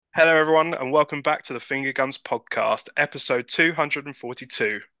Hello, everyone, and welcome back to the Finger Guns Podcast, episode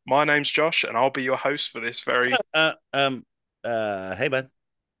 242. My name's Josh, and I'll be your host for this very. Uh, um, hey man.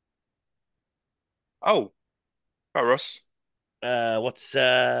 Oh, oh, Ross. What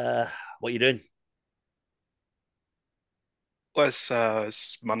you doing? Well,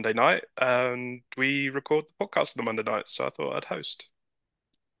 it's Monday night, and we record the podcast on the Monday night, so I thought I'd host.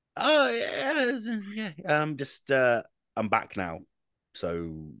 Oh yeah. I'm back now.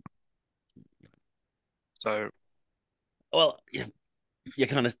 So So, you're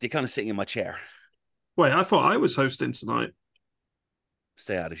kind of sitting in my chair. Wait, I thought I was hosting tonight.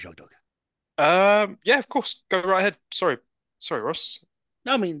 Stay out of shock dog. yeah, of course, go right ahead. Sorry, Ross.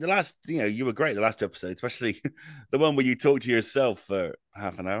 No, I mean you were great the last episode, especially the one where you talked to yourself for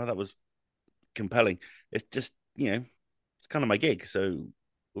half an hour. That was compelling. It's just, it's kind of my gig, so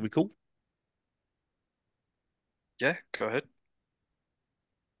will be cool. Yeah, go ahead.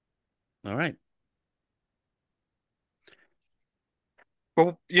 All right.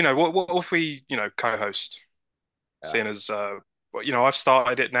 Well, what if we, co-host, Uh, seeing as, I've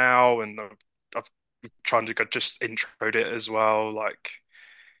started it now, and I've trying to go just introed it as well, like.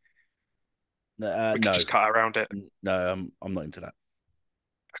 We could no, just cut around it. no, I'm not into that.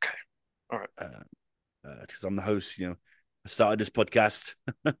 Okay. All right. Uh, because I'm the host. I started this podcast.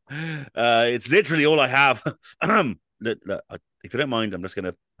 It's literally all I have. If you don't mind, I'm just going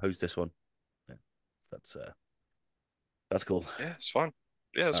to host this one. Yeah, that's uh, that's cool. Yeah, it's fine.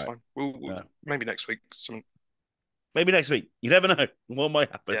 Yeah, it's All right. fine. We'll maybe next week. Maybe next week. You never know what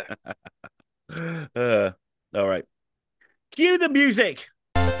might happen. Yeah. uh, all right. Cue the music.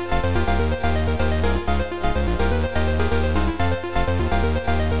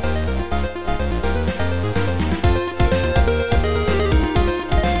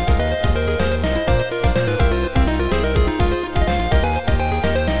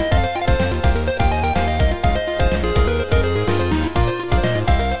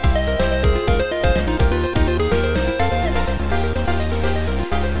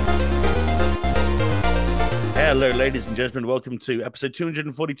 Hello, ladies and gentlemen. Welcome to episode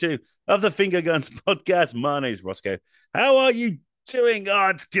 242 of the Finger Guns podcast. My name's Roscoe. How are you doing? Oh,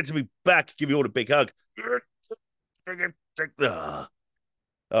 it's good to be back. Give you all a big hug.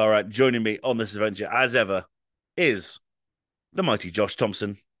 All right, joining me on this adventure, as ever, is the mighty Josh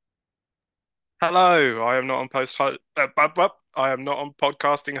Thompson. Hello. I am not on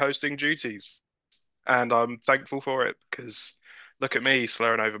podcasting hosting duties, and I'm thankful for it because look at me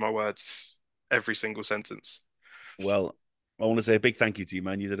slurring over my words every single sentence. Well, I want to say a big thank you to you,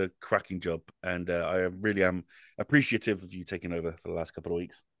 man. You did a cracking job, and I really am appreciative of you taking over for the last couple of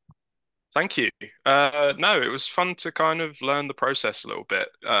weeks. Thank you. No, it was fun to kind of learn the process a little bit.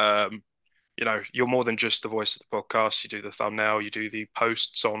 You're more than just the voice of the podcast. You do the thumbnail, you do the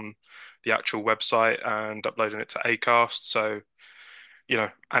posts on the actual website and uploading it to Acast. So,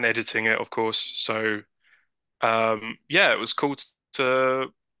 and editing it, of course. So, yeah, it was cool to,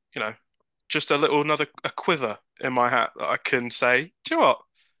 you know, just another a quiver in my hat that I can say, do you know what?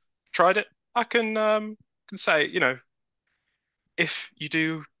 Tried it. I can say, if you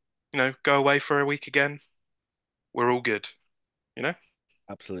do, go away for a week again, we're all good, you know?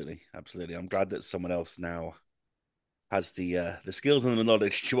 Absolutely, absolutely. I'm glad that someone else now has the skills and the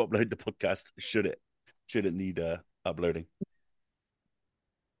knowledge to upload the podcast. Should it need uploading?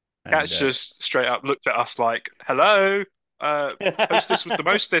 And Cat's just straight up looked at us like, hello, hostess with the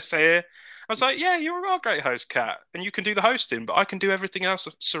mostess here. I was like, yeah, you are a great host, Cat, and you can do the hosting, but I can do everything else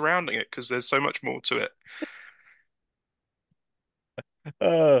surrounding it because there's so much more to it.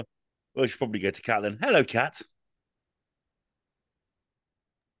 well, we should probably go to Cat then. Hello, Cat.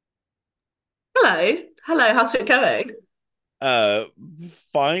 Hello. Hello, how's it going? Uh,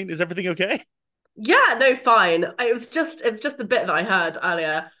 Fine. Is everything okay? Yeah, no, fine. It was just the bit that I heard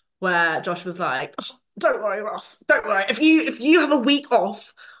earlier where Josh was like, "Oh, don't worry, Ross. Don't worry. If you have a week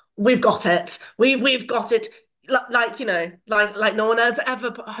off, we've got it. We've got it." Like no one has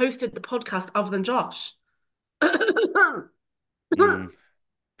ever hosted the podcast other than Josh. Mm,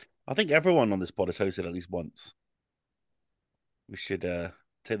 I think everyone on this pod has hosted at least once. We should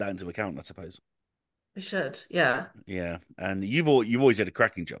take that into account, I suppose. We should, yeah. Yeah, and you've always did a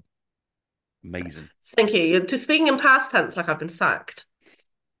cracking job. Amazing. Thank you. You're just speaking in past tense like I've been sacked. I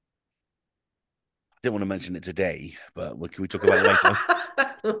didn't want to mention it today, but can we talk about it later?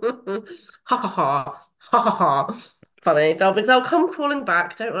 Ha ha ha. Ha ha ha. Funny. They'll come crawling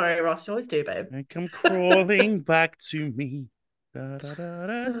back. Don't worry, Ross. You always do, babe. And come crawling back to me. Da, da, da,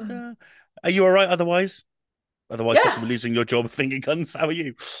 da, da. Are you all right otherwise? Otherwise, possibly Yes. losing your job at Finger Guns. How are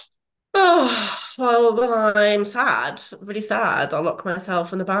you? Oh, well, when I'm sad, really sad, I'll lock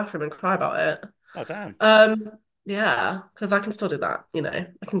myself in the bathroom and cry about it. Oh, damn. Um, yeah, because I can still do that,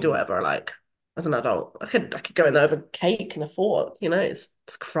 I can do Mm, whatever I like as an adult. I could go in there with a cake and a fork, it's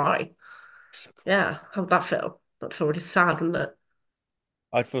cry. so cool. Yeah, how would that feel? That'd feel really sad, wouldn't it?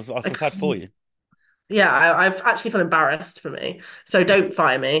 I feel Like, sad for you. yeah, I've actually felt embarrassed for me. So don't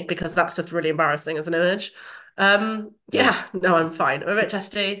fire me because that's just really embarrassing as an image. Dude, Yeah, no, I'm fine. I'm a bit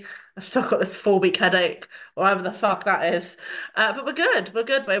chesty. I've still got this 4 week headache, or whatever the fuck that is. But we're good. We're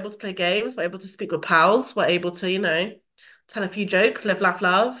good. We're able to play games. We're able to speak with pals. We're able to, tell a few jokes, live, laugh,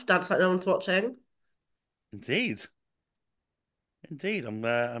 love, dance like no one's watching. indeed. Indeed.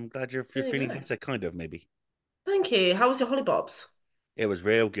 I'm glad you're There you feeling go. better, kind of, maybe. Thank you. How was your hollybobs? It was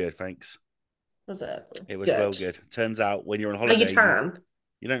real good, thanks. Was it It was well good? good. Turns out when you're on Are you holiday, tan?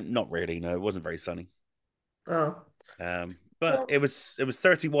 you don't not really, no, it wasn't very sunny. Oh, But well, it was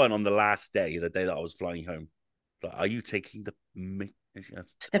 31 on the last day, the day that I was flying home. Like, are you taking the mick?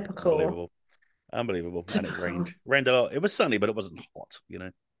 That's typical. unbelievable. Unbelievable. And it rained. Typical. Rained a lot. It was sunny, but it wasn't hot.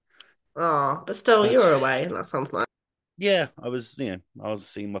 Oh, but still, you But were away, and that sounds nice. yeah, I was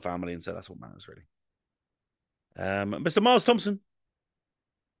seeing my family, and so that's what matters really. Mr. Miles Thompson,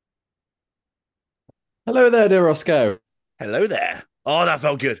 Hello there, dear Roscoe. hello there. Oh, that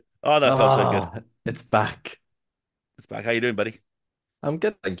felt good. Oh, that felt so good. It's back. It's back. How you doing, buddy? I'm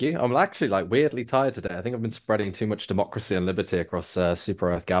good, thank you. I'm actually like weirdly tired today. I think I've been spreading too much democracy and liberty across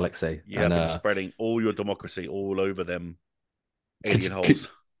Super Earth Galaxy. You And have been spreading all your democracy all over them could, alien could holes.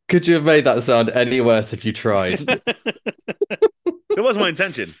 could you have made that sound any worse if you tried? It was my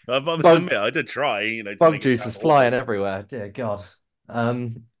intention. I must Bug admit, I did try, to bug make it juice sound is flying awful. everywhere. Dear God.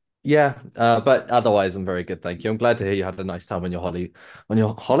 Yeah. But otherwise, I'm very good, thank you. I'm glad to hear you had a nice time on your holly,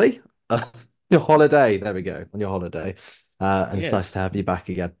 your holiday. There we go, on your holiday. And it's nice Yes. to have you back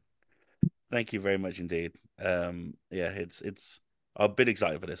again. Thank you very much indeed. Yeah, it's I've been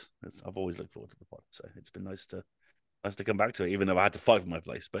excited for this. I've always looked forward to the pod, so it's been nice to come back to it, even though I had to fight for my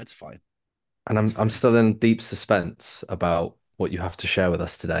place, but it's fine. And It's I'm fine. still in deep suspense about what you have to share with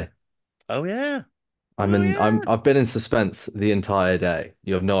us today. Oh yeah. Oh yeah. I've been in suspense the entire day.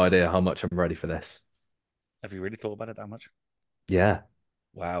 You have no idea how much I'm ready for this. Have you really thought about it that much? Yeah,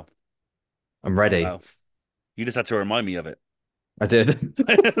 Wow. I'm ready. Wow. You just had to remind me of it. I did.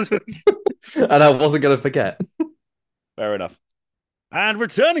 And I wasn't gonna forget. Fair enough. And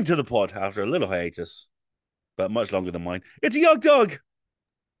returning to the pod after a little hiatus, but much longer than mine, it's a Yog Dog.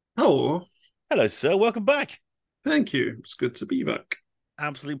 Oh, Hello, sir. Welcome back. thank you. It's good to be back.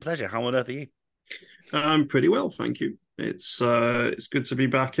 Absolute pleasure. How on earth are you? I'm pretty well, thank you. It's good to be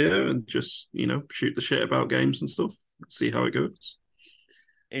back here and just, shoot the shit about games and stuff. See how it goes.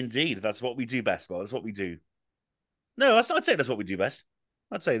 Indeed, that's what we do best. Well, that's what we do. No, I'd say that's what we do best.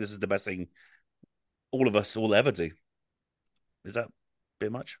 I'd say this is the best thing all of us will ever do. Is that a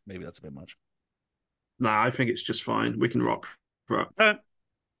bit much? Maybe that's a bit much. Nah, I think it's just fine. We can rock. Right.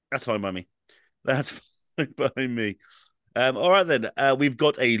 That's fine by me. That's fine by me. All right then. We've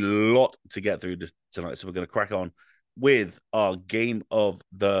got a lot to get through tonight, so we're going to crack on with our game of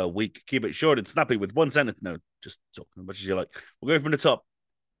the week. Keep it short and snappy with one sentence. No, just talk as much as you like. We'll go from the top.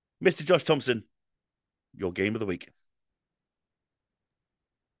 Mr. Josh Thompson, your game of the week.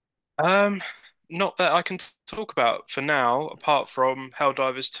 Um, Not that I can talk about for now, apart from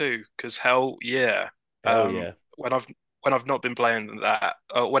Helldivers 2, because hell yeah. Hell Um, yeah. when I've not been playing that,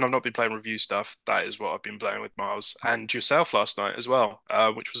 when I've not been playing review stuff, that is what I've been playing with Miles and yourself last night as well,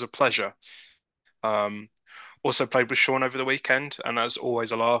 which was a pleasure. Um, Also played with Sean over the weekend, and that's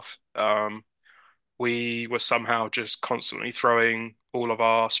always a laugh. We were somehow just constantly throwing all of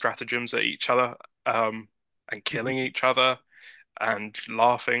our stratagems at each other, and killing each other and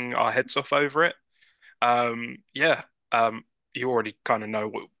laughing our heads off over it. Yeah, you already kind of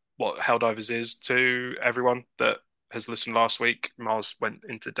know what Helldivers is to everyone that has listened last week. Miles went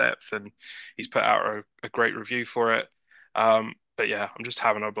into depth and he's put out a great review for it. But yeah, I'm just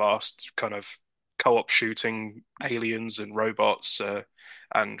having a blast, kind of co-op shooting aliens and robots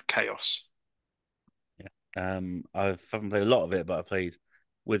and chaos. Yeah. I haven't played a lot of it, but I played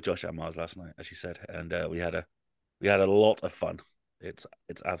with Josh and Mars last night, as you said, and we had a lot of fun. It's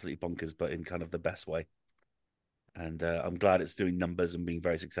absolutely bonkers, but in kind of the best way. And I'm glad it's doing numbers and being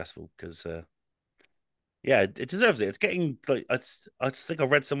very successful because yeah, it deserves it. It's getting like I just think I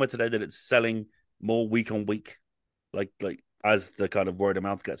read somewhere today that it's selling more week on week, like as the kind of word of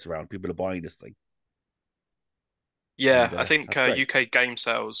mouth gets around, people are buying this thing, Yeah, and I think that's great. UK game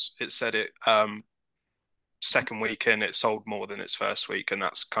sales, it said it second week in, it sold more than its first week, and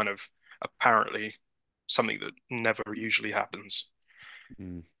that's kind of apparently something that never usually happens.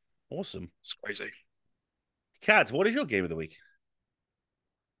 Mm. Awesome. It's crazy. Kat, what is your game of the week?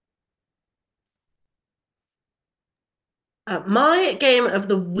 My game of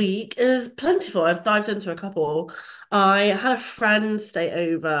the week is plentiful. I've dived into a couple. I had a friend stay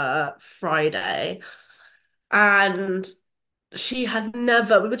over Friday, and she had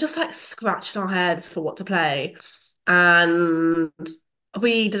never, we were just like scratching our heads for what to play. And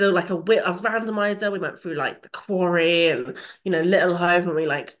we did a randomizer. We went through like the Quarry and Little Hope, and we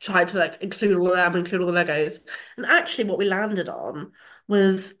like tried to like include all of them, include all the Legos. And actually, what we landed on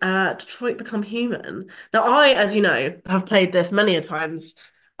was Detroit Become Human. Now, I, as you know, have played this many a times.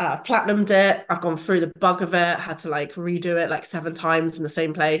 Platinumed it. I've gone through the bug of it. Had to like redo it like 7 times in the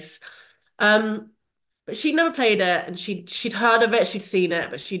same place. Um, but she'd never played it, and she'd heard of it, she'd seen it,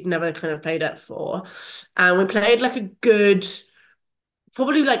 but she'd never kind of played it before. And we played like a good,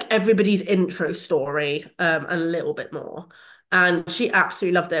 probably like everybody's intro story, and a little bit more. And she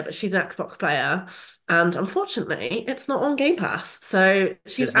absolutely loved it, but she's an Xbox player, and unfortunately, it's not on Game Pass. So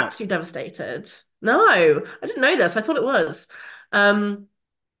she's It's not. absolutely devastated. No, I didn't know this. I thought it was. Um,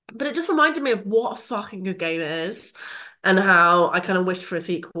 but it just reminded me of what a fucking good game it is, and how I kind of wished for a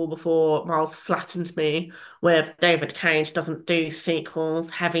sequel before Miles flattened me with David Cage doesn't do sequels,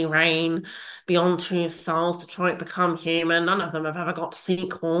 Heavy Rain, Beyond Two Souls, Detroit Become Human. None of them have ever got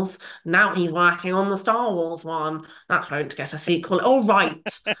sequels. Now he's working on the Star Wars one. That won't get a sequel. All right.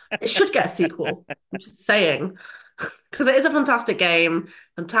 It should get a sequel. I'm just saying. Because it is a fantastic game,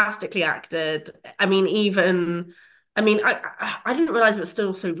 fantastically acted. I mean, even I didn't realize it was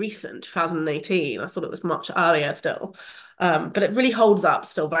still so recent, 2018. I thought it was much earlier still. But it really holds up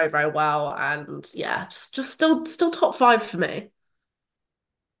still very, very well. And yeah, just still top five for me.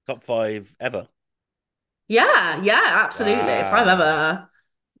 Top five ever. Yeah, yeah, absolutely. If I've Wow. ever,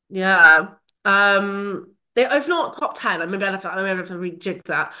 yeah. If not top 10, maybe I'd have to rejig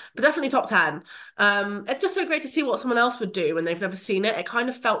that, but definitely top 10. It's just so great to see what someone else would do when they've never seen it. It kind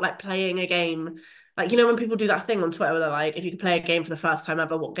of felt like playing a game, like when people do that thing on Twitter where they're like, if you could play a game for the first time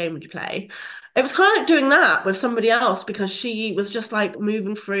ever, what game would you play? It was kind of like doing that with somebody else because she was just like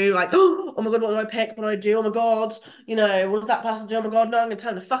moving through, like, oh my God, what do I pick? What do I do? Oh my God, what does that person do? Oh my God, no, I'm gonna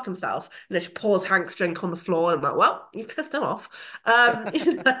tell him to fuck himself. And then she pours Hank's drink on the floor, and I'm like, well, you've pissed him off.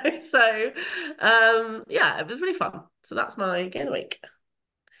 So yeah, it was really fun. So that's my game of the week.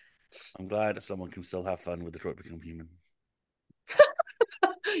 I'm glad that someone can still have fun with Detroit Become Human.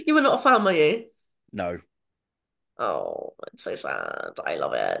 You were not a fan, were you? No, Oh, it's so sad. I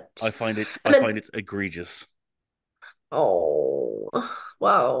love it. I find it. I And find then, it egregious. oh,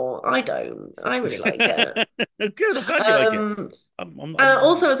 well, I don't. I really like it. Good. I'm glad you like it. Um, and I'm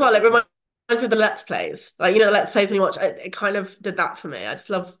also as well, it reminds me of the Let's Plays. Like, the Let's Plays when you watch it kind of did that for me. I just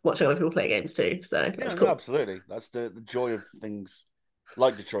love watching other people play games too. So that Yeah, was no, cool. absolutely. That's the joy of things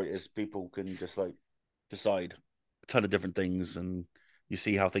like Detroit is people can just like decide a ton of different things and you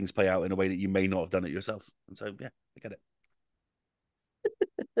see how things play out in a way that you may not have done it yourself. And so yeah, I get it.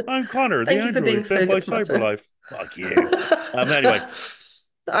 I'm Connor, the Thank you for being android so fed by diplomatic. Cyberlife. Fuck you. Anyway,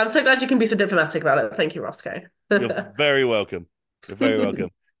 I'm so glad you can be so diplomatic about it. Thank you, Roscoe. you're very welcome. You're very welcome.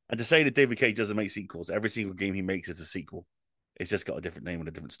 And to say that David Cage doesn't make sequels, every single game he makes is a sequel. It's just got a different name and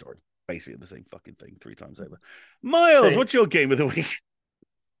a different story. Basically the same fucking thing 3 times over. Miles, True. what's your game of the week?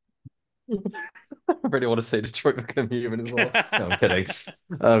 I really want to say Detroit Become Human as well. No, I'm kidding.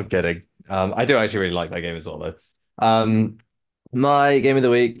 I'm kidding. I do actually really like that game as well, though. My game of the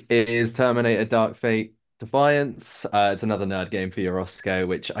week is Terminator Dark Fate Defiance. It's another nerd game for you, Roscoe,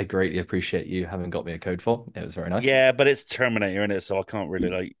 which I greatly appreciate you having got me a code for. It was very nice. Yeah, but it's Terminator in it, so I can't really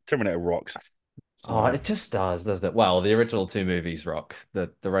like Terminator rocks. Oh, So it just does, doesn't it? Well, the original two movies rock. The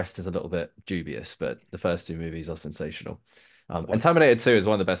rest is a little bit dubious, but the first two movies are sensational. And what? Terminator 2 is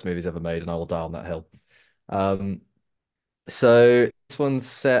one of the best movies ever made, and I will die on that hill. Um, So this one's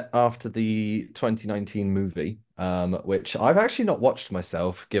set after the 2019 movie, which I've actually not watched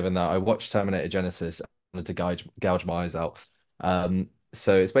myself, given that I watched Terminator Genesis and wanted to gouge my eyes out.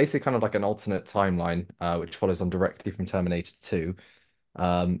 So it's basically kind of like an alternate timeline, which follows on directly from Terminator 2.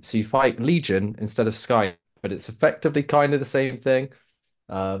 So you fight Legion instead of Sky, but it's effectively kind of the same thing.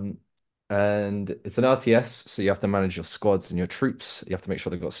 Um, and it's an RTS, so you have to manage your squads and your troops. You have to make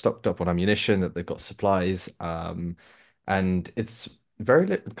sure they've got stocked up on ammunition, that they've got supplies. And it's very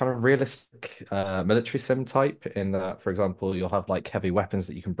kind of realistic military sim type in that, for example, you'll have like heavy weapons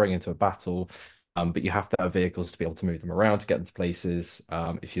that you can bring into a battle, but you have to have vehicles to be able to move them around to get them to places.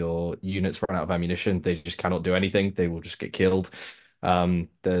 If your units run out of ammunition, they just cannot do anything. They will just get killed.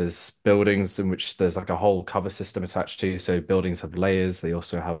 There's buildings in which there's like a whole cover system attached to. So buildings have layers. They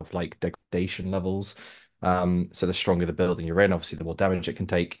also have like degradation levels. So the stronger the building you're in, obviously the more damage it can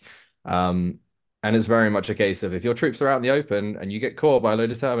take. Um, and it's very much a case of if your troops are out in the open and you get caught by a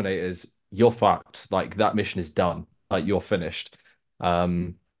load of Terminators, you're fucked. Like that mission is done. Like you're finished.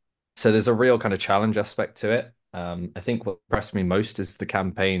 Um, so there's a real kind of challenge aspect to it. I think what impressed me most is the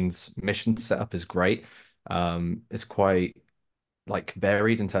campaign's mission setup is great. It's quite like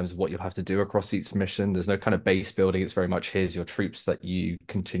varied in terms of what you'll have to do across each mission. There's no kind of base building. It's very much here's your troops that you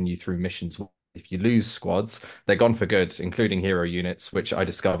continue through missions. If you lose squads, they're gone for good, including hero units, which I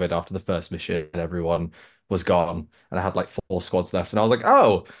discovered after the first mission. Everyone was gone, and I had like 4 squads left, and I was like,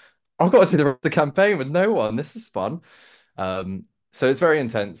 "Oh, I've got to do the rest of the campaign with no one. This is fun." Um, so it's very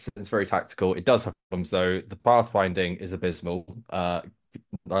intense. It's very tactical. It does have problems though. The pathfinding is abysmal.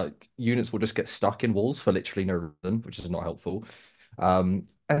 Like units will just get stuck in walls for literally no reason, which is not helpful. And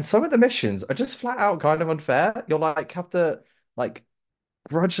some of the missions are just flat out kind of unfair. You'll like have to like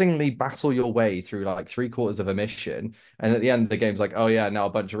grudgingly battle your way through like 3/4 of a mission, and at the end of the game's like, oh yeah, now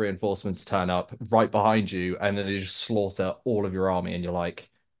a bunch of reinforcements turn up right behind you, and then they just slaughter all of your army, and you're like,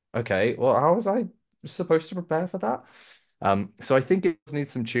 okay, well, how was I supposed to prepare for that? So I think it does need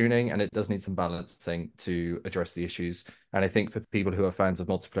some tuning and it does need some balancing to address the issues. And I think for people who are fans of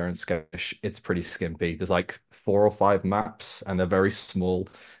multiplayer and skirmish, it's pretty skimpy. There's like 4 or 5 maps, and they're very small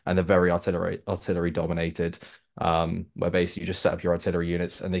and they're very artillery dominated. Where basically you just set up your artillery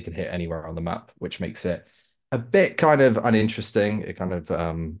units and they can hit anywhere on the map, which makes it a bit kind of uninteresting. It kind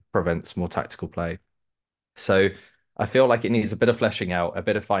of prevents more tactical play. So I feel like it needs a bit of fleshing out, a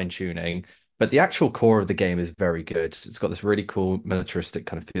bit of fine tuning, but the actual core of the game is very good. It's got this really cool militaristic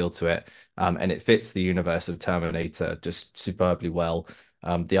kind of feel to it, and it fits the universe of Terminator just superbly well.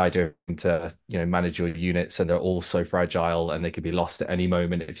 The idea of to manage your units and they're all so fragile and they could be lost at any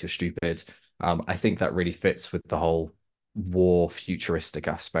moment if you're stupid. I think that really fits with the whole war futuristic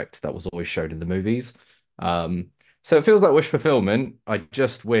aspect that was always shown in the movies. Um, so it feels like wish fulfillment. I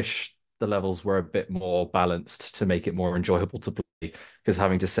just wish the levels were a bit more balanced to make it more enjoyable to play, because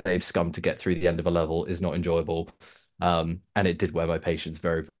having to save scum to get through the end of a level is not enjoyable. And it did wear my patience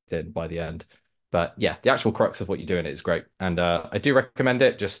very thin by the end. But yeah, the actual crux of what you do in it is great. And I do recommend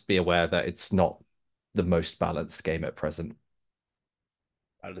it. Just be aware that it's not the most balanced game at present.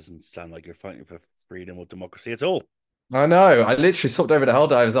 That doesn't sound like you're fighting for freedom or democracy at all. I know. I literally swapped over to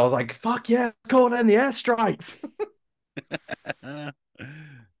Helldivers. I was like, fuck yeah, let's call in the airstrikes.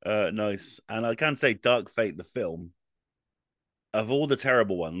 Nice. And I can say Dark Fate, the film, of all the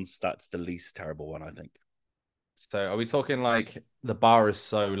terrible ones, that's the least terrible one, I think. So are we talking like the bar is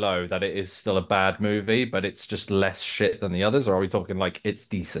so low that it is still a bad movie, but it's just less shit than the others? Or are we talking like it's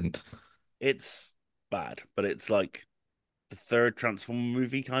decent? It's bad, but it's like the third Transformer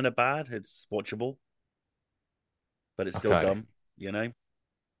movie kind of bad. It's watchable, but it's still Okay. dumb.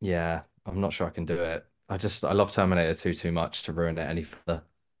 Yeah, I'm not sure I can do it. I love Terminator 2 too much to ruin it any further.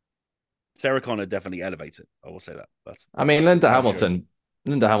 Sarah Connor definitely elevates it. I will say that. That's I mean, that's for damn sure.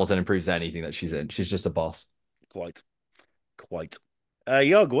 Linda Hamilton improves anything that she's in. She's just a boss. Quite, quite.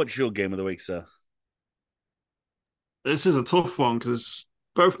 Yog, what's your game of the week, sir? This is a tough one because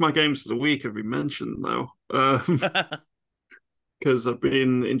both my games of the week have been mentioned now. Because I've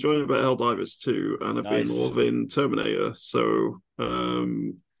been enjoying a bit of Helldivers 2 and I've been Nice. loving Terminator. So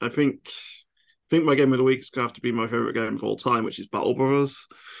I think my game of the week is going to have to be my favorite game of all time, which is Battle Brothers,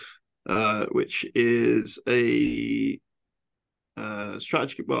 which is a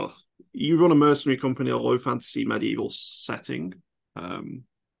strategy. Well, you run a mercenary company, a low fantasy medieval setting.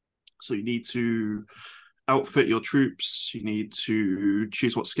 So you need to outfit your troops. You need to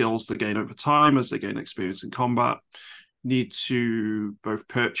choose what skills they gain over time as they gain experience in combat. You need to both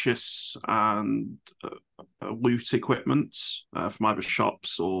purchase and loot equipment from either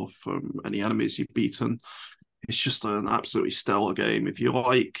shops or from any enemies you've beaten. It's just an absolutely stellar game. If you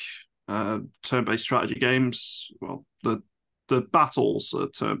like turn-based strategy games, well, the battles are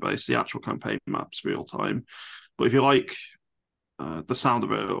turn-based, the actual campaign map's real time. But if you like the sound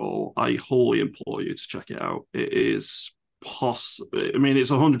of it all, I wholly implore you to check it out. It is I mean, it's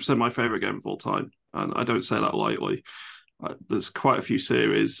 100% my favorite game of all time, and I don't say that lightly. There's quite a few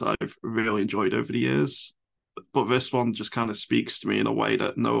series I've really enjoyed over the years, but this one just kind of speaks to me in a way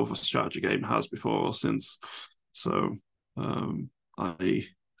that no other strategy game has before or since. So I'm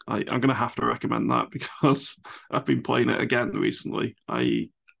going to have to recommend that because I've been playing it again recently. I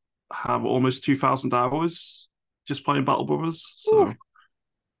have almost 2,000 hours just playing Battle Brothers. So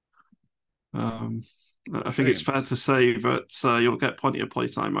I think it's fair to say that you'll get plenty of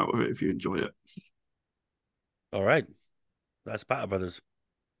playtime out of it if you enjoy it. All right. That's Battle Brothers.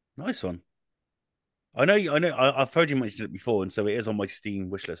 Nice one. I know. I've heard you mention it before, and so it is on my Steam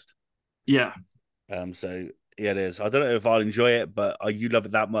wishlist. Yeah. So Yeah, it is. I don't know if I'll enjoy it, but you love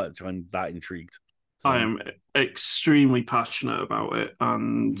it that much. I'm that intrigued. I So, am extremely passionate about it,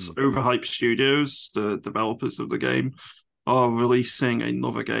 and mm, Overhyped Studios, the developers of the game, are releasing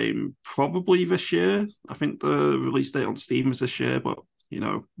another game probably this year. I think the release date on Steam is this year, but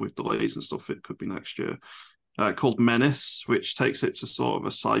with delays and stuff, it could be next year. Called Menace, which takes it to sort of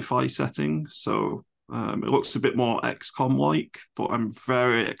a sci-fi setting. So it looks a bit more XCOM like, but I'm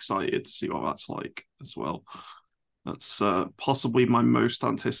very excited to see what that's like as well. That's possibly my most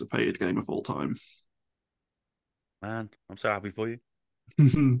anticipated game of all time. man, I'm so happy for you.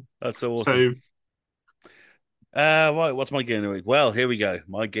 That's so awesome. So Right, what's my game of the week? Well, here we go.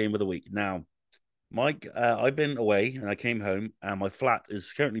 My game of the week. Now, Mike, I've been away and I came home, and my flat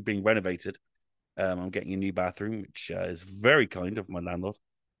is currently being renovated. I'm getting a new bathroom, which is very kind of my landlord.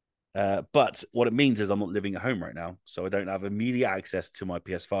 But what it means is I'm not living at home right now, so I don't have immediate access to my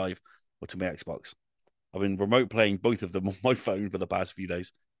PS5 or to my Xbox. I've been remote playing both of them on my phone for the past few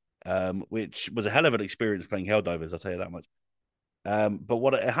days, which was a hell of an experience playing Helldivers, I'll tell you that much. But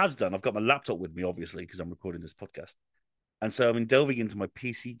what it has done, I've got my laptop with me, obviously, because I'm recording this podcast. And so I've been delving into my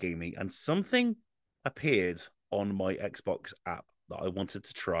PC gaming, and something appeared on my Xbox app that I wanted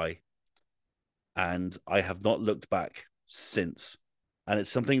to try. And I have not looked back since. And it's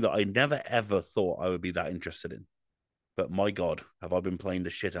something that I never ever thought I would be that interested in. But my God, have I been playing the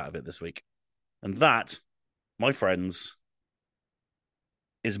shit out of it this week. And that, my friends,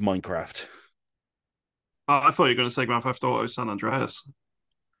 is Minecraft. I thought you were going to say Grand Theft Auto San Andreas.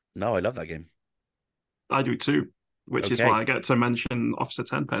 No, I love that game. I do too, which is Okay. why I get to mention Officer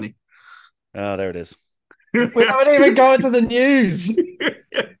Tenpenny. Oh, there it is. We haven't even got to the news.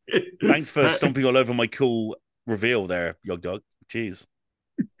 Thanks for stomping all over my cool reveal there, Yog Dog. Jeez.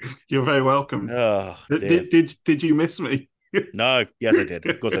 You're very welcome. Oh, dear. Did you miss me? No, yes, I did.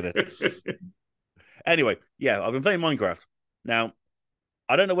 Of course I did. Anyway, yeah, I've been playing Minecraft. Now,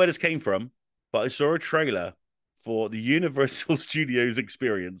 I don't know where this came from, but I saw a trailer for the Universal Studios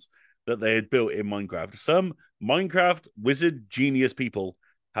experience that they had built in Minecraft. Some Minecraft wizard genius people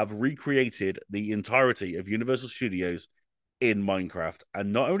have recreated the entirety of Universal Studios in Minecraft.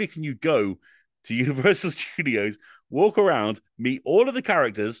 And not only can you go to Universal Studios, walk around, meet all of the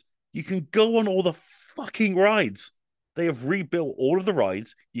characters, you can go on all the fucking rides. They have rebuilt all of the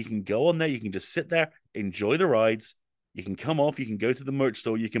rides. You can go on there, you can just sit there, enjoy the rides. You can come off, you can go to the merch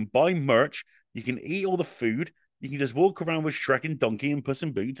store, you can buy merch, you can eat all the food, you can just walk around with Shrek and Donkey and Puss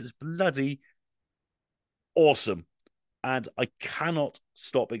in Boots. It's bloody awesome. And I cannot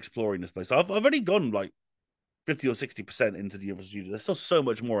stop exploring this place. I've already gone like 50 or 60% into the Universal Studios. There's still so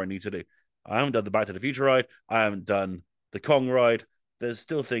much more I need to do. I haven't done the Back to the Future ride. I haven't done the Kong ride. There's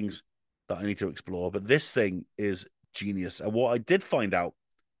still things that I need to explore. But this thing is genius. And what I did find out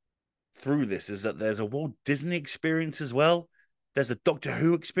through this is that there's a Walt Disney experience as well. There's a Doctor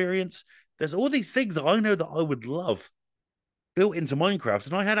Who experience. There's all these things that I know that I would love built into Minecraft.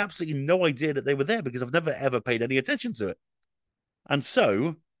 And I had absolutely no idea that they were there because I've never ever paid any attention to it. And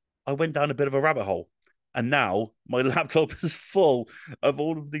so I went down a bit of a rabbit hole. And now my laptop is full of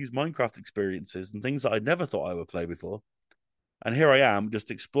all of these Minecraft experiences and things that I never thought I would play before. And here I am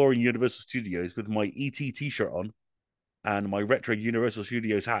just exploring Universal Studios with my ET t-shirt on and my retro Universal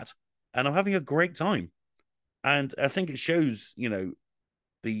Studios hat. And I'm having a great time. And I think it shows,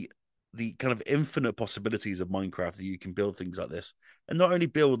 the kind of infinite possibilities of Minecraft that you can build things like this. And not only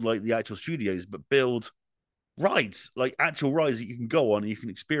build like the actual studios, but build rides, like actual rides that you can go on and you can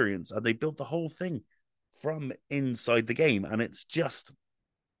experience. And they built the whole thing from inside the game. And it's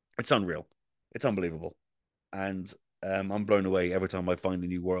unreal. It's unbelievable. And I'm blown away every time I find a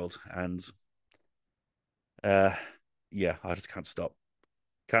new world. And yeah, I just can't stop.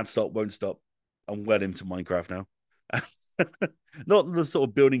 Can't stop, won't stop. I'm well into Minecraft now. Not the sort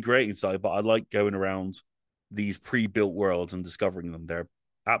of building creating side, but I like going around these pre-built worlds and discovering them. They're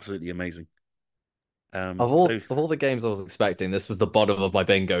absolutely amazing. Of all the games I was expecting, this was the bottom of my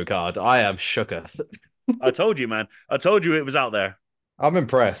bingo card. I am shooketh. I told you, man. I told you it was out there. I'm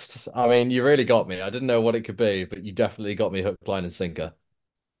impressed. I mean, you really got me. I didn't know what it could be, but you definitely got me hook, line, and sinker.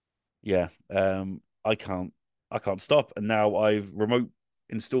 Yeah. I can't stop. And now I've remote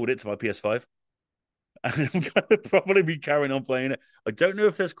installed it to my PS5. And I'm gonna probably be carrying on playing it. I don't know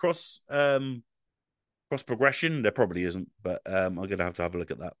if there's cross progression. There probably isn't, but I'm gonna have to have a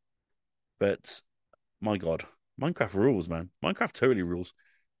look at that. But my God, Minecraft rules, man. Minecraft totally rules.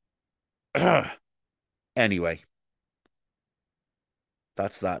 Anyway,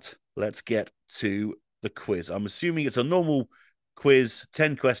 that's that. Let's get to the quiz. I'm assuming it's a normal quiz,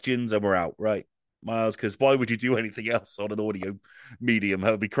 10 questions, and we're out, right, Miles? Because why would you do anything else on an audio medium?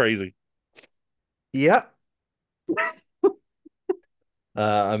 That would be crazy. Yeah.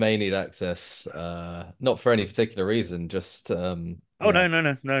 I may need access. Not for any particular reason, just Oh yeah. no,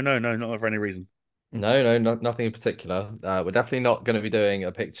 not for any reason. No, nothing in particular. We're definitely not going to be doing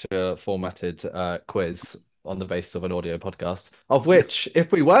a picture formatted quiz on the basis of an audio podcast. Of which,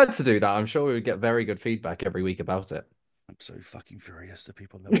 if we were to do that, I'm sure we would get very good feedback every week about it. I'm so fucking furious that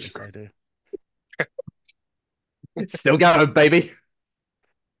people love this idea. Still going, baby.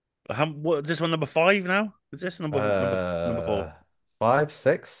 What is this one number 5 now? Is this number 4? 5,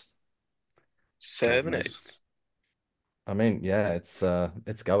 6. God 7, 8. knows. I mean, yeah, it's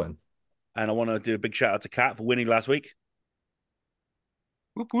going. And I want to do a big shout out to Kat for winning last week.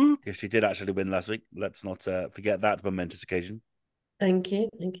 Whoop whoop. Yes, she did actually win last week. Let's not forget that momentous occasion. Thank you,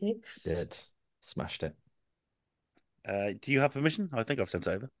 thank you. Did smashed it. Do you have permission? I think I've sent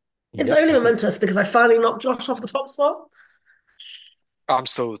it over. It's Yep. only momentous because I finally knocked Josh off the top spot. I'm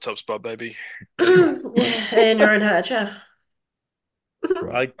still the top spot, baby. In your own head, yeah.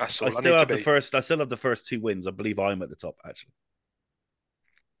 Right. That's I all I still need to have the be. first. I still have the first 2 wins. I believe I'm at the top actually.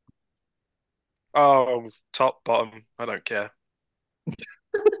 Oh, top, bottom. I don't care.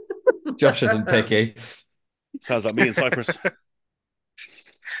 Josh isn't picky. Sounds like me in Cyprus.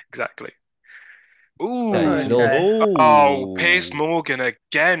 Exactly. Yeah, you Ooh. should all Okay. Oh, Piers Oh, Morgan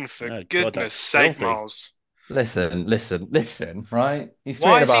again, for oh God, goodness that's sake, filthy. Miles. listen, right? He's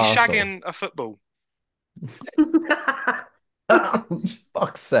Why tweeting is he about Arsenal. shagging a football?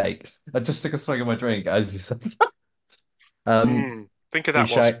 Fuck's sake. I just took a swig of my drink, as you said. Um, Think of he's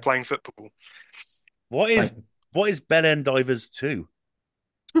that whilst shag playing football. What is like, what is Bell End Divers 2?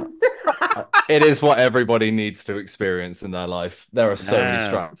 it is what everybody needs to experience in their life.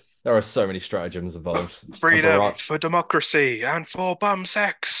 Damn. There are so many stratagems involved. A Freedom variety. for democracy and for bum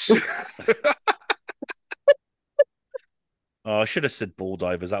sex. Oh, I should have said Ball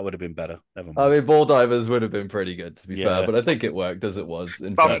Divers. That would have been better. Never I mind. mean, ball divers would have been pretty good, to be fair, Yeah, but I think it worked as it was,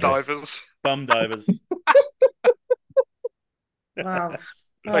 in Bum okay. fairness. divers. Bum Divers. Wow.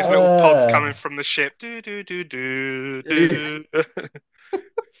 Those little pods coming Uh, from the ship. Do do do do do.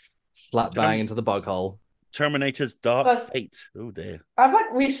 slap bang Term- into the bug hole. Terminator's Dark Guys, Fate. Oh dear. I've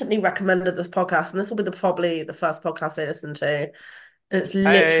like recently recommended this podcast, and this will be probably the first podcast I listen to. And it's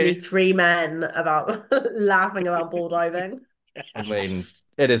literally Hey. three men about laughing about ball diving. I mean,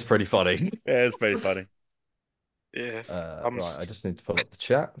 it is pretty funny. Yeah, it's pretty funny. Yeah. Right, I just need to pull up the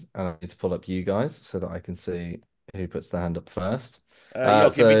chat and I need to pull up you guys so that I can see who puts their hand up first. Yogi,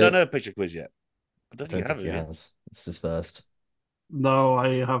 have you So done a picture quiz yet? I don't I think you don't have, think he have you? has. This is first. No,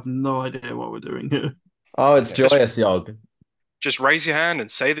 I have no idea what we're doing here. Oh, it's Okay. joyous, Yog. Just raise your hand and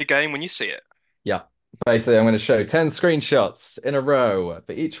say the game when you see it. Yeah. Basically, I'm going to show 10 screenshots in a row.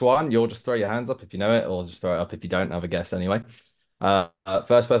 For each one, you'll just throw your hands up if you know it, or just throw it up if you don't have a guess anyway.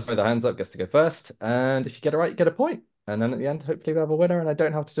 First person with their hands up gets to go first. And if you get it right, you get a point. And then at the end, hopefully we have a winner and I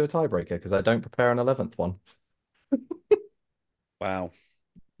don't have to do a tiebreaker because I don't prepare an 11th one. Wow.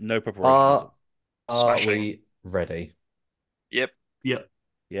 No preparation at Are all. are Smashing. we ready? Yep. Yeah.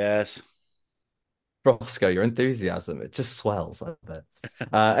 Yes. Roscoe, your enthusiasm, it just swells a bit.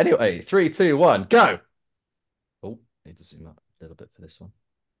 Anyway, 3, 2, 1, go. Oh, need to zoom up a little bit for this one.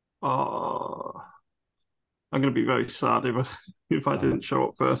 Oh, I'm going to be very sad if I didn't show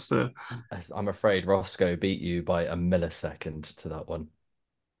up first here. I'm afraid Roscoe beat you by a millisecond to that one.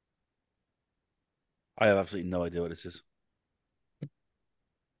 I have absolutely no idea what this is.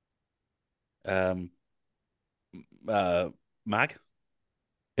 Um, Mag?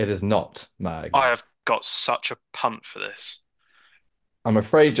 It is not Mag. I have got such a punt for this. I'm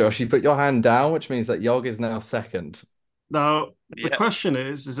afraid, Josh, you put your hand down, which means that Yog is now second. Now, the Yeah. question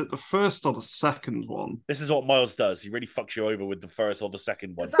is it the first or the second one? This is what Miles does. He really fucks you over with the first or the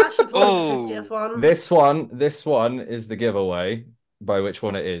second one. It's actually probably Oh. the 50th one. This one is the giveaway by which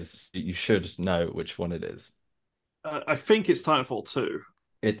one it is. You should know which one it is. I think it's Titanfall 2.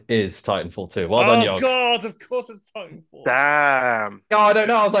 It is Titanfall 2. Well done, Oh Yog. God! Of course it's Titanfall. Damn. Oh, I don't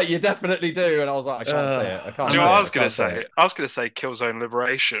know. I was like, you definitely do. And I was like, I can't say it. I can't Do you say know what it. I was I gonna can't say say? it. I was gonna say Killzone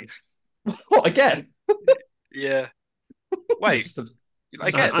Liberation. What, again? Yeah. Wait, Just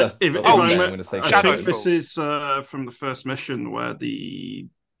again. obsessed If with oh, one I, name, me- I'm going to say I think Shadowfall. this is from the first mission where the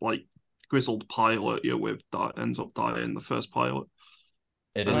grizzled pilot you're with ends up dying, the first pilot.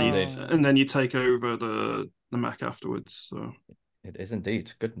 It And is then, indeed. and then you take over the mech afterwards. So It is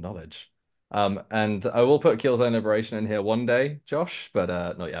indeed. Good knowledge. And I will put Killzone Liberation in here one day, Josh, but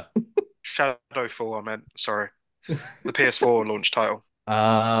not yet. Shadowfall, I meant. Sorry. The PS4 launch title.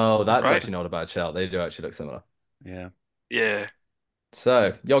 Oh, that's Right? actually not a bad shout. They do actually look similar. Yeah. Yeah.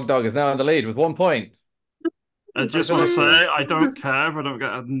 So, Yog Dog is now in the lead with 1 point. I just want to say, I don't care if I don't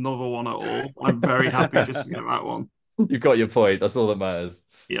get another one at all. I'm very happy just to get that one. You've got your point. That's all that matters.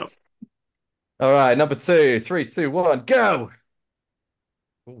 Yep. All right, number two, three, two, one, go.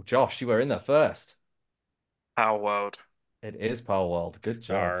 Oh, Josh, you were in there first. Our world. It is Power World. Good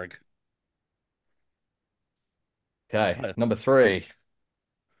job. Arg. Okay, number three,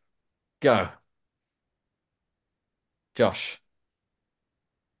 go. Josh,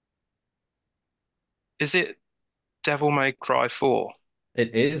 Is it Devil May Cry 4?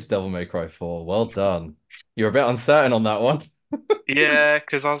 it is Devil May Cry 4. Well done. You're a bit uncertain on that one. Yeah,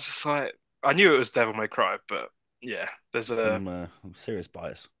 because I was just like, I knew it was Devil May Cry, but yeah, there's a. I'm serious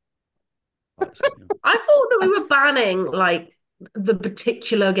bias. I thought that we were banning like the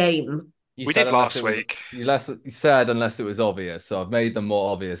particular game. You We said did unless last it was week. you said unless it was obvious, so I've made them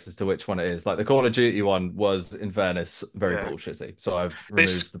more obvious as to which one it is. Like the Call of Duty one was, in fairness, very Yeah. bullshitty. So I've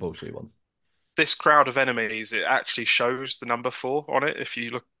This removed the bullshitty ones. this crowd of enemies, it actually shows the number 4 on it if you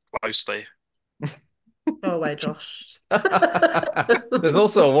look closely. Go away, Josh. There's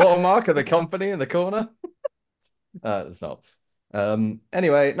also a watermark of the company in the corner. It's not.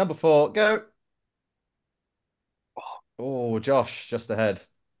 Anyway, number four, go. Oh, Josh, just ahead.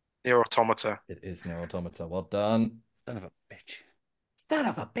 Near Automata. It is Nier Automata. Well done. Son of a bitch. Son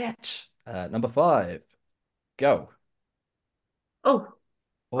of a bitch. Number five, go. Oh,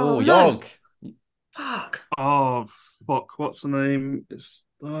 Oh, no. Yog. Fuck. Oh fuck! What's the name? It's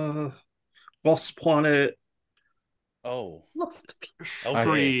Lost Planet Oh. Lost. Okay.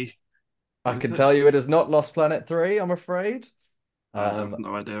 3. I Is can it? tell you it is not Lost Planet 3, I'm afraid. I have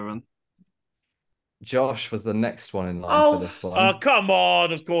no idea. Then Josh was the next one in line for this one. Oh, come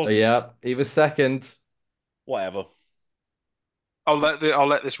on, of course. Yeah, he was second. Whatever. I'll let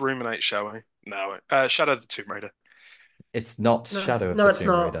this ruminate, shall we? No. Shadow of the Tomb Raider. It's not No, Shadow of no, the it's Tomb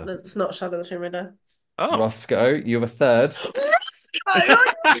not. Raider. It's not Shadow of the Tomb Raider. Oh. Roscoe, you were third.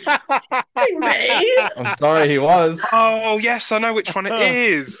 Me? I'm sorry, he was. Oh, yes, I know which one it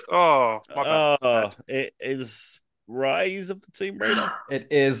is. Oh, my bad. It is Rise of the Tomb Raider. It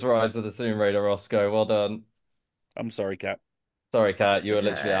is Rise of the Tomb Raider, Roscoe. Well done. I'm sorry, Cat. Sorry, Kat, you It's were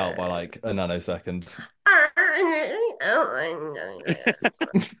literally out by okay. like a nanosecond.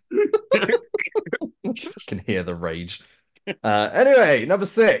 Can hear the rage. Anyway, number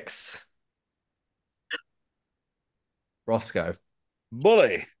six. Roscoe.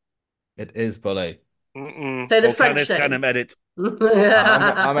 Bully. It is Bully. Mm-mm. Say the Or French Canis name. Canem Edit.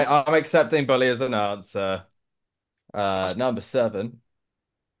 I'm accepting Bully as an answer. Number seven.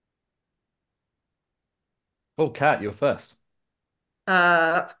 Oh, Kat, you're first.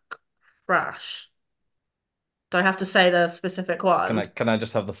 That's Crash. Do I have to say the specific one? Can I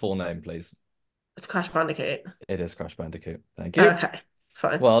just have the full name, please? It's Crash Bandicoot. It is Crash Bandicoot. Thank you. Okay,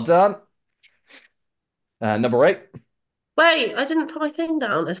 fine. Well done. Number eight. Wait, I didn't put my thing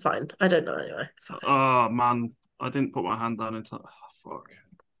down. It's fine. I don't know anyway. Fine. oh man, I didn't put my hand down into. Oh, fuck.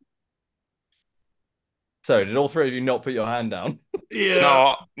 So, did all three of you not put your hand down?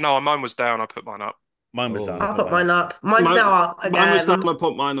 Yeah. No, mine was down. I put mine up. Mine was Oh. down. I'll put mine up. Mine's now up Mine was again. down. I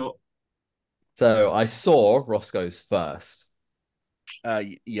put mine up. So, I saw Roscoe's first.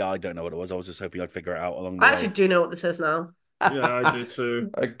 Yeah, I don't know what it was. I was just hoping I'd figure it out along the I way. actually do know what this is now. Yeah, I do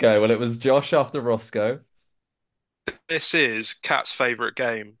too. Okay, well, it was Josh after Roscoe. This is Cat's favorite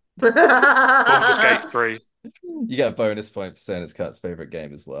game. Baldur's Gate 3. You get a bonus point for saying it's Kat's favorite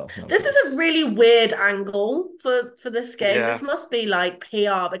game as well. This is a really weird angle for this game. Yeah. This must be like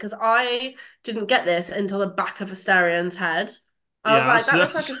PR because I didn't get this until the back of Astarion's head. I was Yeah, like, that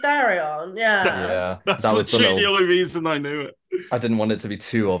looks that's- like Astarion. Yeah. Yeah, That's that was the literally the little. only reason I knew it. I didn't want it to be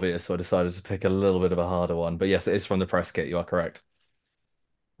too obvious, so I decided to pick a little bit of a harder one. But yes, it is from the press kit. You are correct.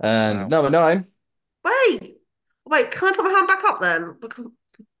 And Wow. number nine. Wait, can I put my hand back up then? Because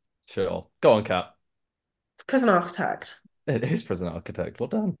Sure. Go on, Kat. it's Prison Architect. It is Prison Architect. Well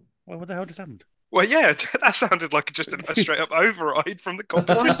done. Well, what the hell just happened? Well, yeah, that sounded like just a straight up override from the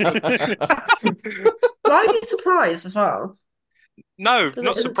competition. Why are you surprised as well? No, Is it-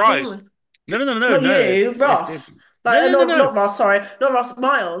 not is it surprised. too- No. Not you, Ross. Like, No. not Ross, sorry. Not Ross,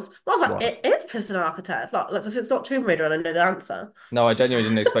 Miles. I was like, What? it is Prison Architect. Like, because it's not Tomb Raider and I know the answer. No, I genuinely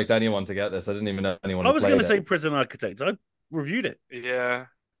didn't expect anyone to get this. I didn't even know anyone I had was played going to say it. Prison Architect. I reviewed it. Yeah.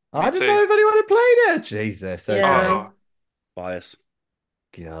 I me didn't too. know if anyone had played it. Jesus. Okay. Yeah. Oh, Bias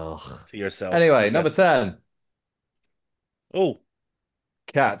Ugh. to yourself. Anyway, Yes. number 10. Oh,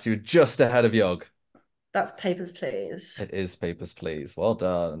 Kat, you're just ahead of Yog. That's Papers, Please. It is Papers, Please. Well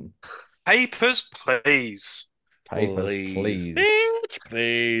done. papers, please. Papers, please. Bitch,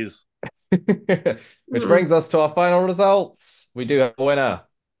 please. Which brings us to our final results. We do have a winner.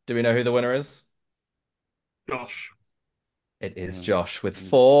 Do we know who the winner is? Gosh. It is Mm. Josh with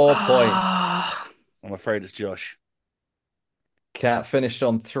 4 points. Ah, I'm afraid it's Josh. Cat finished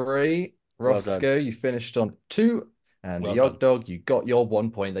on 3. Well done. Roscoe, you finished on 2. And Well done. Yog Dog, you got your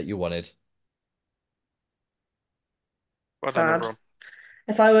 1 point that you wanted. Well done, sad. everyone.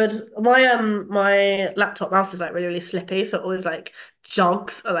 If I would, my laptop mouse is like really, really slippy, so it always like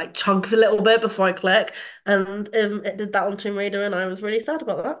jogs or like chugs a little bit before I click, and it did that on Tomb Raider, and I was really sad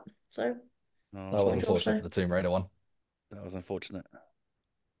about that. So Oh, That that's was what you got unfortunate for today. the Tomb Raider one. that was unfortunate.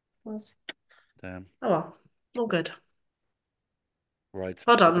 Was Damn. oh well, all good. Right.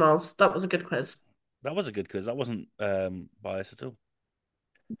 Well done, Miles. That was a good quiz. That was a good quiz. That wasn't biased at all.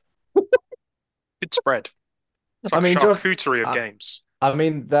 Good spread. It's I like a mean, Josh, charcuterie of I, games. I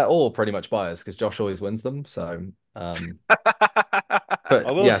mean, they're all pretty much biased because Josh always wins them. So, I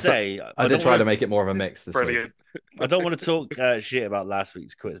but will yes, say I I did don't try want to to. make it more of a mix this week. Brilliant. I don't want to talk shit about last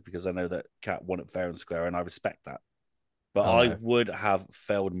week's quiz because I know that Kat won it fair and square, and I respect that. But Oh I no. would have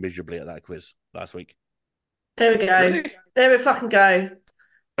failed miserably at that quiz last week. There we go. Really? There we fucking go.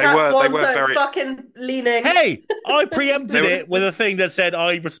 They Cat's were they won, were so it's very fucking leaning. Hey, I they preempted were it with a thing that said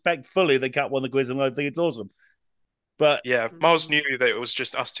I respect fully that Kat won the quiz, and I think it's awesome. But yeah, Miles knew that it was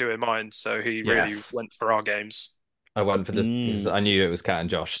just us two in mind, so he really Yes, went for our games. I went for the because mm, I knew it was Cat and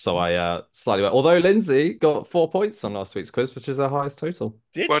Josh, so I slightly went. Although Lindsay got 4 points on last week's quiz, which is her highest total.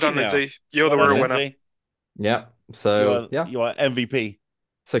 did Well she done, now? Lindsay. You're the Well done, real Yeah, winner. Lindsay. yeah. You So are yeah, you are MVP.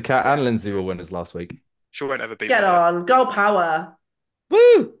 so Cat and Lindsay were winners last week. She won't ever beat me Get though. on, girl power.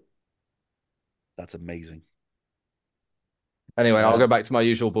 Woo! That's amazing. Anyway, I'll Uh, go back to my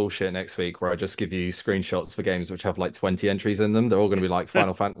usual bullshit next week where I just give you screenshots for games which have like 20 entries in them. They're all going to be like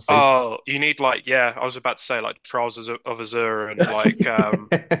Final Fantasies. Oh, you need like yeah, I was about to say like Trials of Azure and like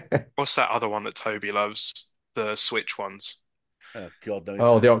what's that other one that Toby loves? The Switch ones. oh God knows.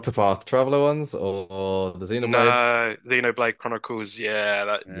 Oh, the Octopath Traveler ones or the Xenoblade. No, Xenoblade Chronicles, yeah,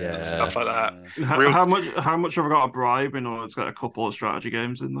 that stuff like that. Yeah. Real How much have I got to bribe in order to get a couple of strategy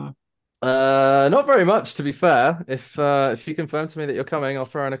games in there? Not very much, to be fair. If you confirm to me that you're coming, I'll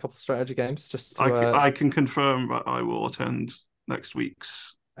throw in a couple of strategy games just to I can confirm that I will attend next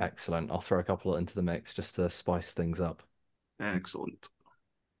week's. excellent. I'll throw a couple into the mix just to spice things up. Excellent.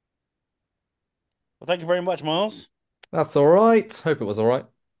 Well, thank you very much, Miles. That's all right. Hope it was all right.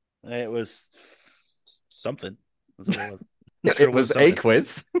 It was something. That's all it was. Sure, It it was was a something.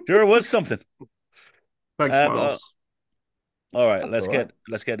 quiz. Sure, it was something. Thanks, Uh, Miles. All right, That's all right.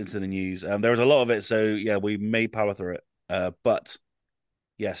 let's get into the news. There was a lot of it, so yeah, we may power through it. But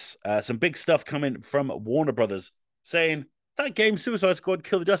yes, some big stuff coming from Warner Brothers saying that game Suicide Squad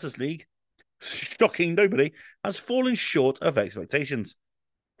Kill the Justice League, shocking nobody, has fallen short of expectations.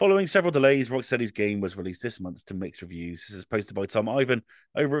 Following several delays, Rocksteady's game was released this month to mixed reviews. This is posted by Tom Ivan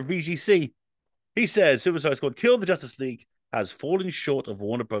over at VGC. He says Suicide Squad Kill the Justice League has fallen short of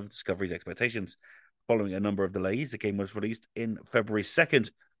Warner Brothers Discovery's expectations. Following a number of delays, the game was released in February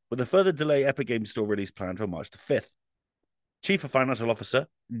 2nd, with a further delay Epic Games Store release planned for March the 5th. Chief Financial Officer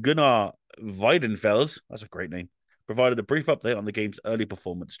Gunnar Weidenfels, that's a great name, provided a brief update on the game's early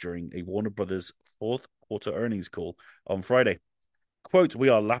performance during a Warner Brothers fourth quarter earnings call on Friday. Quote, we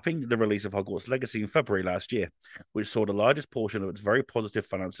are lapping the release of Hogwarts Legacy in February last year, which saw the largest portion of its very positive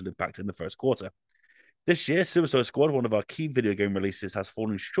financial impact in the first quarter. This year, Suicide Squad, one of our key video game releases, has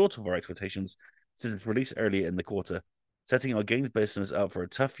fallen short of our expectations since its release earlier in the quarter, setting our games business up for a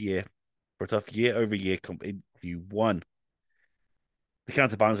tough year-over-year comp in Q1. The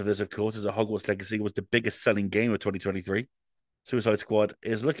counterbalance of this, of course, is that Hogwarts Legacy was the biggest selling game of 2023. Suicide Squad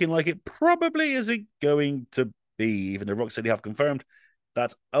is looking like it probably isn't going to be, even though Rocksteady have confirmed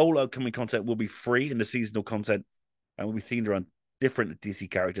that all upcoming content will be free in the seasonal content and will be themed around different DC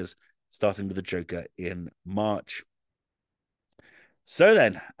characters, starting with the Joker in March. So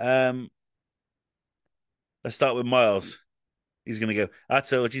then, let's start with Miles. He's going to go, I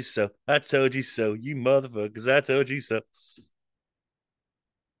told you so. I told you so. You motherfuckers. I told you so.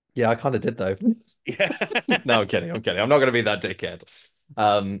 Yeah, I kind of did though. Yeah. No, I'm kidding. I'm kidding. I'm not going to be that dickhead.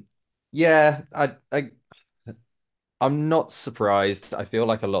 Yeah, I'm not surprised. I feel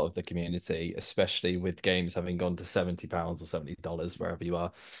like a lot of the community, especially with games having gone to £70 or $70, wherever you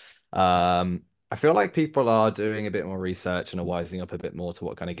are, I feel like people are doing a bit more research and are wising up a bit more to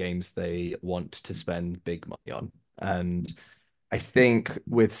what kind of games they want to spend big money on. And I think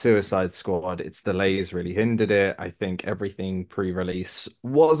with Suicide Squad, its delays really hindered it. I think everything pre-release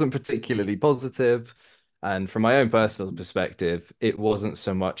wasn't particularly positive. And from my own personal perspective, it wasn't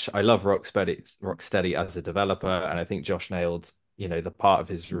so much. I love Rocksteady as a developer, and I think Josh nailed, the part of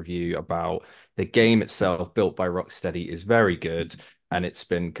his review about the game itself built by Rocksteady is very good. and it's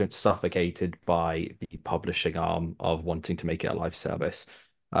been suffocated by the publishing arm of wanting to make it a live service.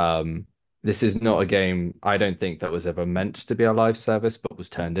 Um, this is not a game I don't think that was ever meant to be a live service, but was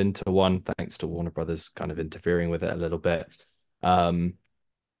turned into one thanks to Warner Brothers kind of interfering with it a little bit. Um,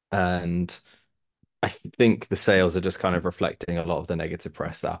 and I think the sales are just kind of reflecting a lot of the negative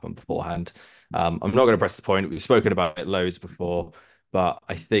press that happened beforehand. I'm not going to press the point. We've spoken about it loads before, but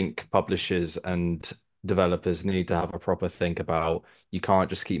I think publishers and developers need to have a proper think about you can't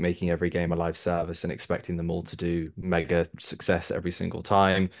just keep making every game a live service and expecting them all to do mega success every single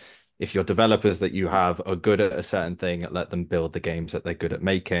time. If your developers that you have are good at a certain thing, let them build the games that they're good at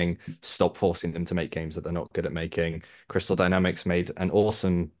making. Stop forcing them to make games that they're not good at making. Crystal Dynamics made an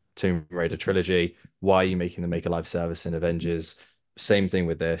awesome Tomb Raider trilogy. Why are you making them make a live service in Avengers? Same thing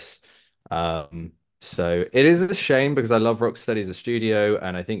with this. Um, so it is a shame because I love Rocksteady as a studio,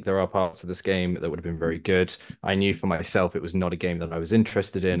 and I think there are parts of this game that would have been very good. I knew for myself it was not a game that I was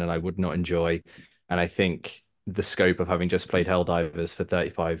interested in and I would not enjoy. And I think the scope of having just played Helldivers for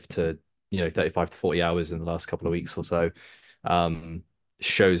 35 to 40 hours in the last couple of weeks or so, um,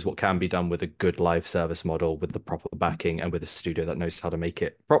 shows what can be done with a good live service model with the proper backing and with a studio that knows how to make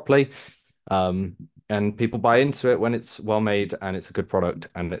it properly. Um, and people buy into it when it's well made and it's a good product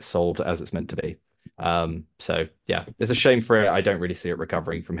and it's sold as it's meant to be. So yeah, it's a shame for it. I don't really see it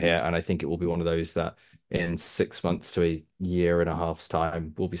recovering from here, and I think it will be one of those that in 6 months to a year and a half's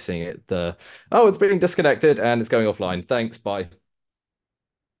time, we'll be seeing it. Oh, it's being disconnected and it's going offline. Thanks, bye.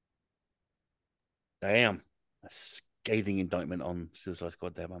 Damn. A scathing indictment on Suicide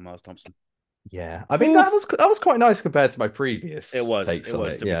Squad there by Miles Thompson. Yeah, I mean Oof. that was quite nice compared to my It previous was. takes It on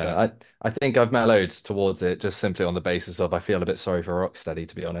was, it. to be Yeah, fair. I think I've mellowed towards it just simply on the basis of I feel a bit sorry for Rocksteady,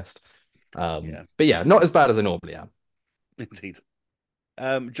 to be honest. Yeah, But yeah, not as bad as I normally am. indeed.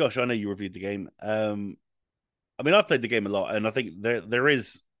 Josh, I know you reviewed the game. I mean, I've played the game a lot, and I think there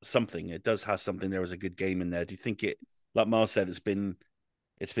is something. It does have something. There is a good game in there. Do you think it, like Miles said, it's been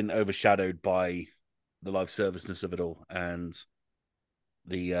overshadowed by the live serviceness of it all, and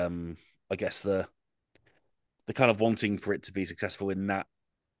the I guess the kind of wanting for it to be successful in that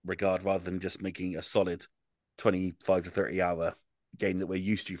regard, rather than just making a solid 25 to 30 hour game that we're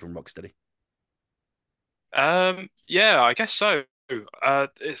used to from Rocksteady. Yeah, I guess so. I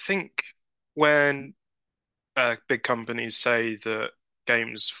think when big companies say that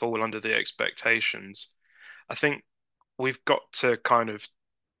games fall under the expectations, I think we've got to kind of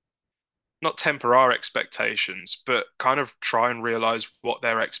not temper our expectations, but kind of try and realize what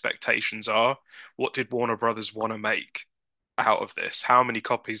their expectations are. What did Warner Brothers want to make out of this? How many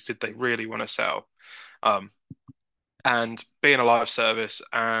copies did they really want to sell? Um, and being a live service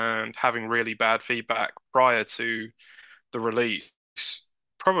and having really bad feedback prior to the release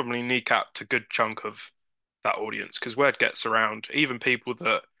probably kneecapped a good chunk of that audience because word gets around, even people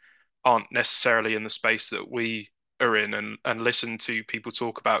that aren't necessarily in the space that we are in and listen to people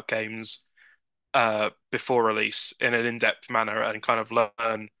talk about games before release in an in-depth manner and kind of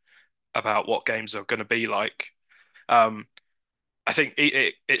learn about what games are going to be like. Um, I think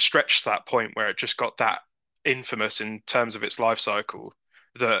it stretched to that point where it just got that infamous in terms of its life cycle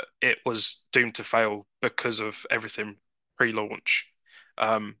that it was doomed to fail because of everything pre-launch.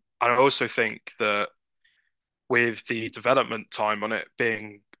 I also think that with the development time on it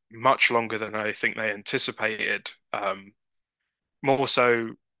being much longer than I think they anticipated, more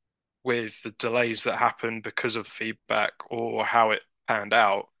so with the delays that happened because of feedback or how it panned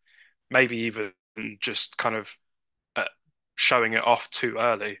out, maybe even just kind of uh, showing it off too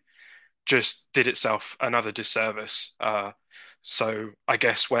early just did itself another disservice. So I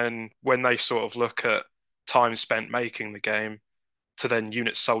guess when they sort of look at time spent making the game to then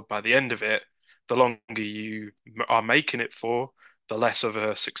units sold by the end of it, the longer you are making it for, the less of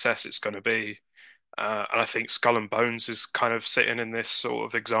a success it's going to be. And I think Skull and Bones is kind of sitting in this sort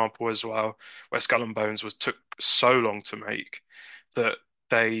of example as well, where Skull and Bones was took so long to make that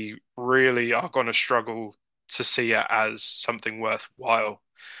they really are going to struggle to see it as something worthwhile.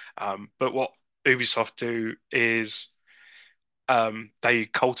 But what Ubisoft do is they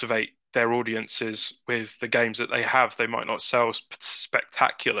cultivate their audiences with the games that they have. They might not sell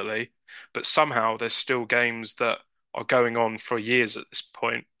spectacularly, but somehow there's still games that are going on for years at this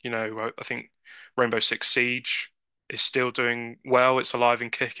point. You know, I think Rainbow Six Siege is still doing well. It's alive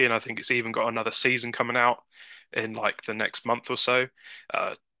and kicking. I think it's even got another season coming out in like the next month or so.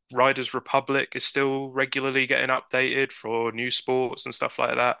 Uh, Riders Republic is still regularly getting updated for new sports and stuff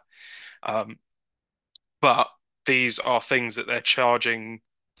like that. Um, but these are things that they're charging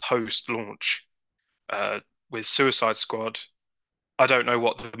post-launch. With Suicide Squad, I don't know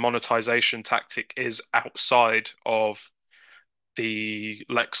what the monetization tactic is outside of the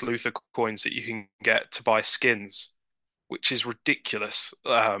Lex Luthor coins that you can get to buy skins, which is ridiculous.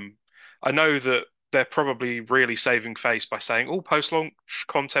 I know that they're probably really saving face by saying all post-launch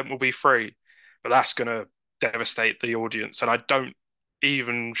content will be free, but that's going to devastate the audience, and I don't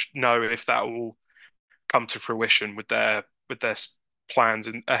even know if that will come to fruition with their plans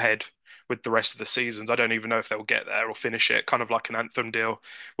ahead with the rest of the seasons. I don't even know if they'll get there or finish it. Kind of like an Anthem deal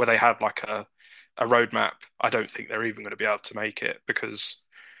where they had like a roadmap. I don't think they're even going to be able to make it because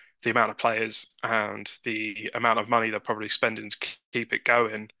the amount of players and the amount of money they're probably spending to keep it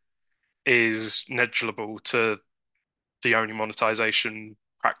going is negligible to the only monetization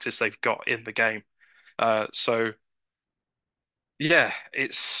practice they've got in the game. So yeah,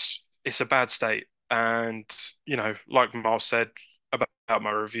 it's a bad state. And like Miles said about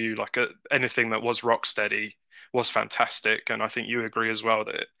my review, like anything that was Rocksteady was fantastic, and I think you agree as well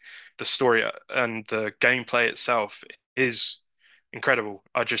that the story and the gameplay itself is incredible.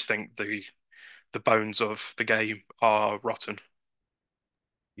 I just think the bones of the game are rotten.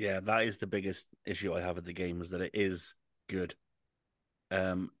 Yeah, that is the biggest issue I have with the game is that it is good.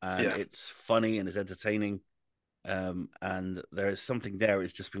 And Yeah, it's funny and it's entertaining. And there is something there.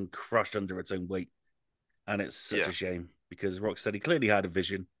 It's just been crushed under its own weight. And it's such yeah, a shame because Rocksteady clearly had a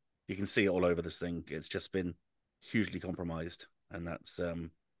vision. You can see it all over this thing. It's just been hugely compromised. And that's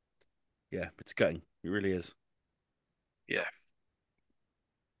yeah, it's gutting. It really is. yeah.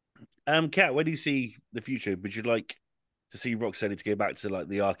 Kat, where do you see the future? Would you like to see Rocksteady to go back to like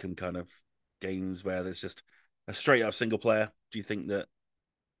the Arkham kind of games where there's just a straight up single player? Do you think that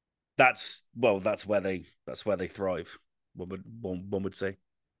that's where they thrive? One would say.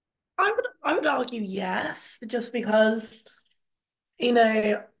 I would argue yes, just because, you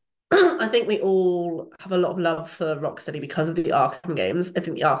know, I think we all have a lot of love for Rocksteady because of the Arkham games. I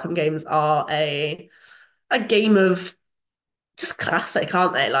think the Arkham games are a game of just classic,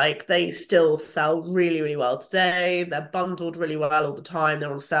 aren't they? Like they still sell really, really well today. They're bundled really well all the time.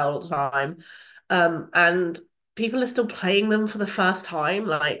 They're on sale all the time. And people are still playing them for the first time,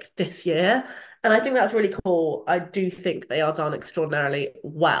 like this year. And I think that's really cool. I do think they are done extraordinarily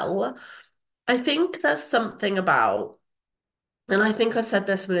well. I think there's something about, and I think I said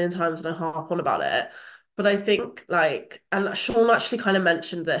this a million times and I harp on about it, but I think like, and Sean actually kind of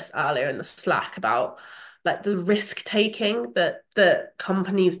mentioned this earlier in the Slack about like the risk taking that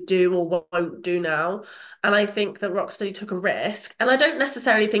companies do or won't do now. And I think that Rocksteady took a risk, and I don't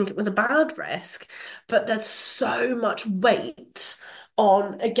necessarily think it was a bad risk, but there's so much weight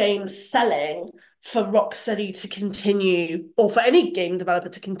on a game selling for Rocksteady to continue, or for any game developer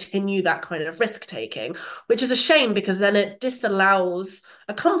to continue that kind of risk taking, which is a shame because then it disallows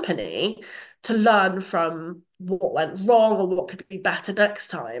a company to learn from what went wrong or what could be better next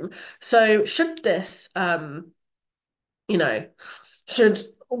time. So should this, you know, should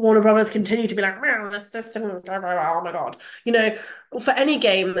Warner Brothers continue to be like, this didn't, oh my God, you know, for any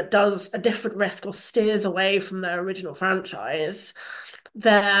game that does a different risk or steers away from their original franchise,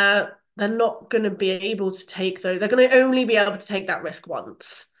 they're not going to be able to take those. They're going to only be able to take that risk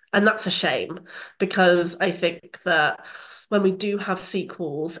once, and that's a shame because I think that when we do have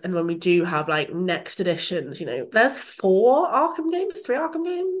sequels and when we do have like next editions, there's four Arkham games, three Arkham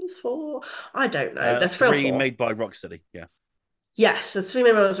games, four. I don't know. There's three or Three four. made by Rocksteady. Yeah, Yes, there's three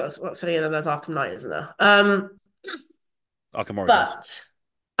members of Rocksteady, and then there's Arkham Knight, isn't there? Arkham Origins.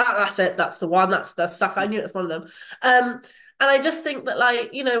 But that's it. That's the one. That's the suck. I knew it was one of them. Um, and I just think that,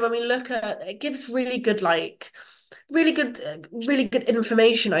 like, when we look at it, gives really good, like, really good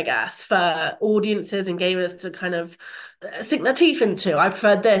information, I guess, for audiences and gamers to kind of sink their teeth into. I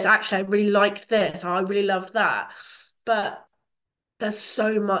preferred this. Actually, I really liked this. Or I really loved that. But there's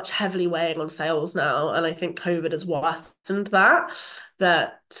so much heavily weighing on sales now, and I think COVID has worsened that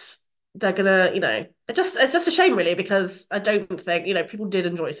they're gonna, it's just a shame really because I don't think, people did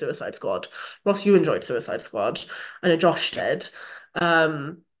enjoy Suicide Squad. Ross, you enjoyed Suicide Squad. I know Josh Yeah, did.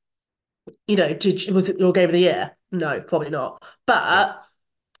 Um, was it your game of the year? No, probably not. yeah. But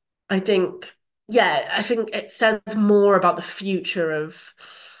I think, yeah, I think it says more about the future of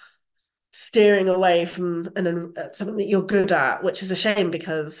steering away from something that you're good at, which is a shame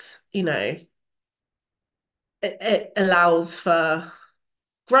because, it allows for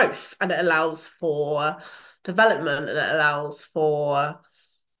growth and it allows for development and it allows for, I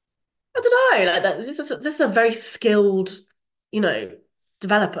don't know, like that. This is a very skilled, you know,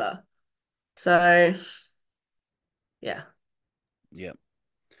 developer. So yeah. Yeah,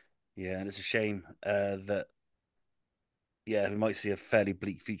 yeah, and it's a shame that yeah we might see a fairly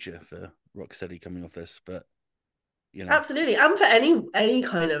bleak future for Rocksteady coming off this, but you know. Absolutely. And for any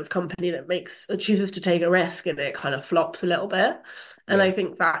kind of company that makes chooses to take a risk and it kind of flops a little bit. And I Yeah.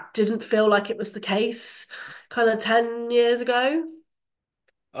 think that didn't feel like it was the case kind of 10 years ago.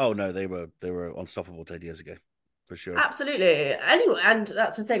 Oh no, they were unstoppable 10 years ago, for sure. Absolutely. Anyway, and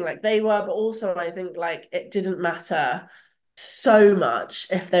that's the thing, like they were, but also I think like it didn't matter so much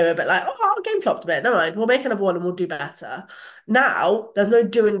if they were a bit like, oh, our game flopped a bit. Never mind, we'll make another one and we'll do better. Now there's no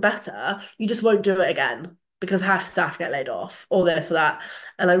doing better. You just won't do it again because half staff get laid off or this or that.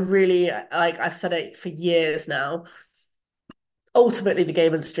 And I really like I've said it for years now. Ultimately, the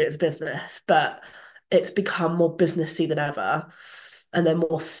game industry is business, but it's become more businessy than ever. And there are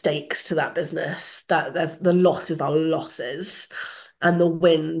more stakes to that business. That there's the losses are losses and the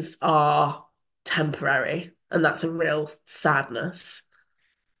wins are temporary. And that's a real sadness.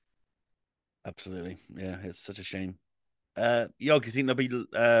 Absolutely. Yeah, it's such a shame. Yog, you think there'll be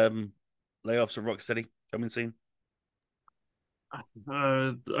layoffs at Rocksteady coming soon?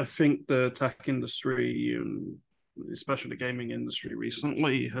 I think the tech industry, especially the gaming industry,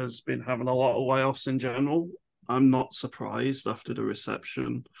 recently has been having a lot of layoffs in general. I'm not surprised after the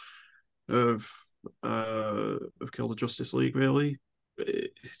reception of Kill the Justice League. Really,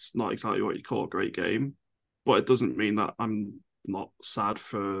 it's not exactly what you'd call a great game, but it doesn't mean that I'm not sad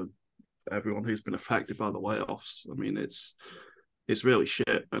for everyone who's been affected by the layoffs. I mean, it's really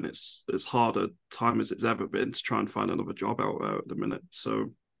shit, and it's as hard a time as it's ever been to try and find another job out there at the minute.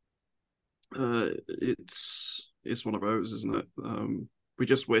 So it's one of those, isn't it? We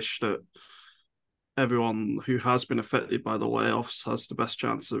just wish that everyone who has been affected by the layoffs has the best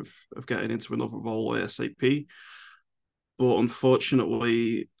chance of getting into another role ASAP. But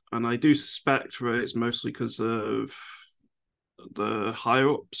unfortunately, and I do suspect that it's mostly because of the higher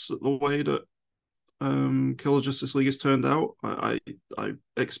ups, the way that Killer Justice League has turned out. I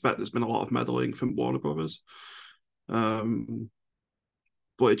expect there's been a lot of meddling from Warner Brothers, but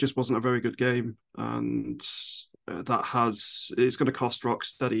it just wasn't a very good game, and it's going to cost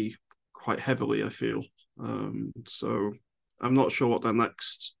Rocksteady quite heavily, I feel. So I'm not sure what their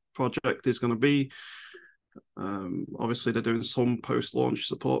next project is going to be. Obviously, they're doing some post-launch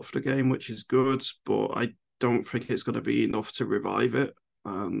support for the game, which is good, but I don't think it's going to be enough to revive it.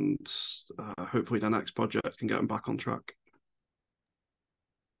 And hopefully, the next project can get them back on track.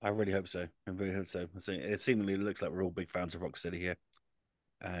 I really hope so. I really hope so. It seemingly looks like we're all big fans of Rocksteady here,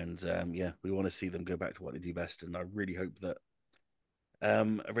 and yeah, we want to see them go back to what they do best. And I really hope that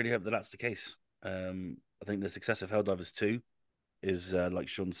that's the case. I think the success of Helldivers 2 is, like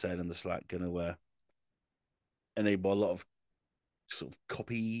Sean said in the Slack, going to enable a lot of sort of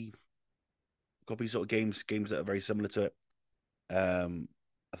copy sort of games that are very similar to it.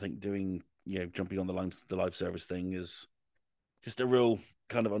 I think doing jumping on the live service thing is just a real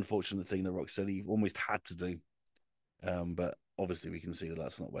kind of unfortunate thing that Rocksteady almost had to do. But obviously we can see that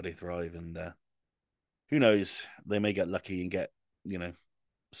that's not where they thrive, and who knows, they may get lucky and get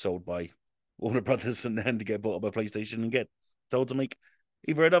sold by Warner Brothers and then to get bought up by PlayStation and get told to make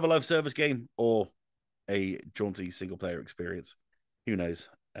either another live service game or a jaunty single player experience. Who knows?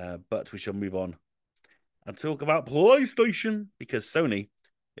 But we shall move on and talk about PlayStation, because Sony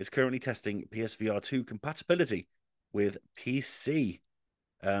is currently testing PSVR 2 compatibility with PC.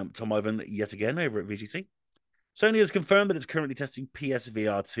 Tom Ivan, yet again, over at VGT. Sony has confirmed that it's currently testing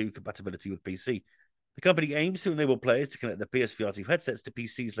PSVR 2 compatibility with PC. The company aims to enable players to connect their PSVR 2 headsets to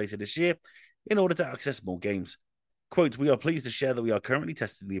PCs later this year in order to access more games. Quote, we are pleased to share that we are currently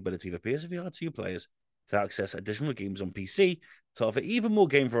testing the ability for PSVR 2 players to access additional games on PC to offer even more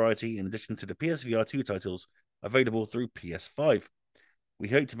game variety in addition to the PSVR 2 titles available through PS5. We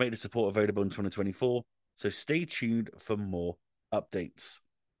hope to make the support available in 2024, so stay tuned for more updates.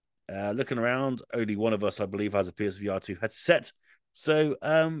 Looking around, only one of us, I believe, has a PSVR 2 headset. So,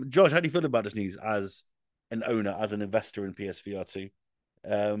 Josh, how do you feel about this news as an owner, as an investor in PSVR 2?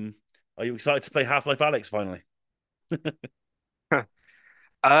 Are you excited to play Half-Life Alex finally?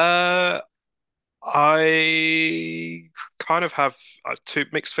 Uh, I kind of have two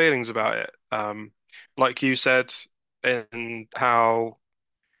mixed feelings about it. Like you said, in how,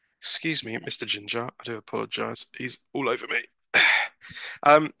 excuse me, Mr. Ginger, I do apologize. He's all over me.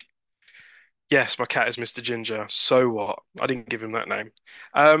 Um, yes, my cat is Mr. Ginger. So what? I didn't give him that name.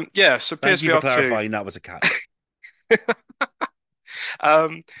 Yeah, so Thank you for PSVR 2. clarifying that was a cat.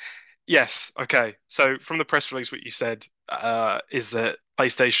 Um, yes, okay. So from the press release, what you said is that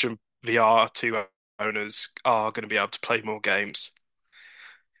PlayStation VR 2 owners are going to be able to play more games.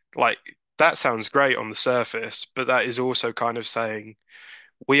 Like, that sounds great on the surface, but that is also kind of saying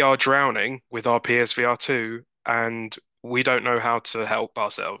we are drowning with our PSVR 2 and we don't know how to help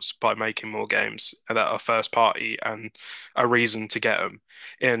ourselves by making more games that are first party and a reason to get them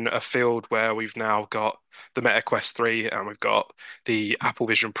in a field where we've now got the Meta Quest 3 and we've got the Apple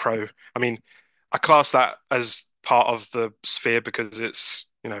Vision Pro. I mean, I class that as part of the sphere because it's,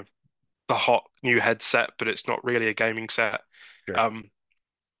 the hot new headset, but it's not really a gaming set. Sure. Um,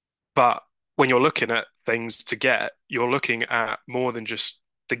 but when you're looking at things to get, you're looking at more than just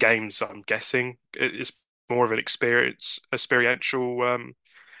the games, I'm guessing. It's more of an experiential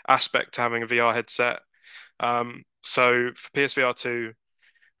aspect to having a VR headset. So for PSVR 2,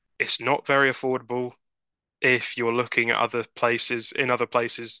 it's not very affordable if you're looking at other places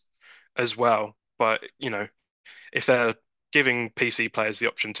as well. But, if they're giving PC players the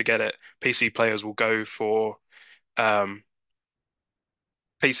option to get it, um,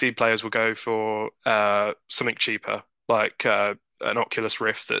 PC players will go for something cheaper, like an Oculus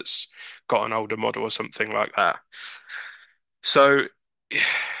Rift that's got an older model or something like that. So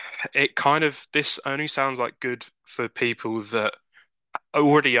this only sounds like good for people that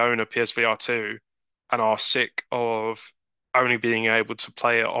already own a PSVR 2 and are sick of only being able to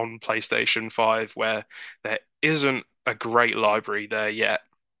play it on PlayStation 5 where there isn't a great library there yet.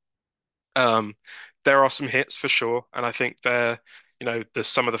 Um, there are some hits for sure, and I think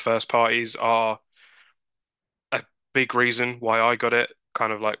some of the first parties are a big reason why I got it.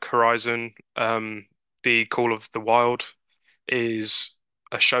 Kind of like Horizon, the Call of the Wild is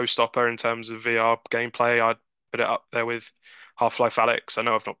a showstopper in terms of VR gameplay. I'd put it up there with Half-Life Alyx. I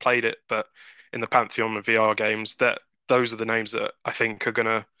know I've not played it, but in the pantheon of VR games, those are the names that I think are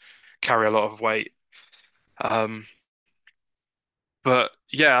gonna carry a lot of weight. Um, but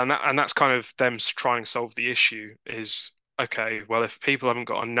yeah, and that's kind of them trying to solve the issue is okay, well, if people haven't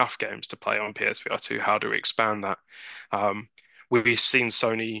got enough games to play on PSVR 2, how do we expand that? Um, we've seen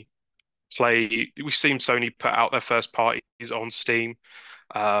Sony put out their first parties on Steam.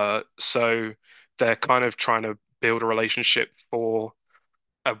 So they're kind of trying to build a relationship for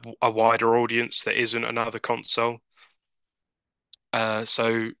a wider audience that isn't another console.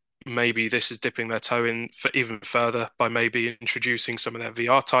 So maybe this is dipping their toe in for even further by maybe introducing some of their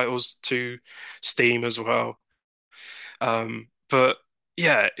VR titles to Steam as well. But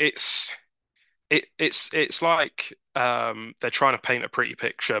yeah, it's like they're trying to paint a pretty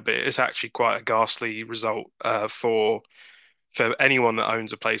picture, but it's actually quite a ghastly result for anyone that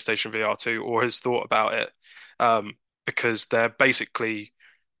owns a PlayStation VR 2 or has thought about it, because they're basically,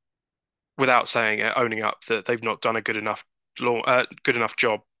 without saying it, owning up that they've not done a good enough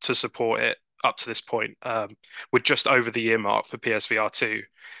job to support it up to this point. We're just over the year mark for PSVR 2,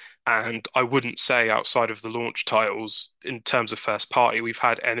 and I wouldn't say outside of the launch titles, in terms of first party, we've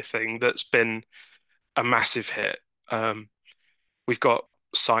had anything that's been a massive hit. Um, we've got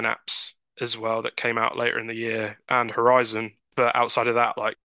Synapse as well that came out later in the year and Horizon, but outside of that,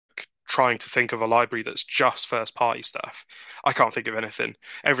 like trying to think of a library that's just first party stuff, I can't think of anything.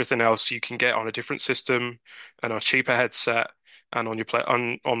 Everything else you can get on a different system and on a cheaper headset and on your play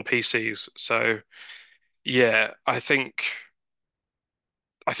on PCs. So yeah, I think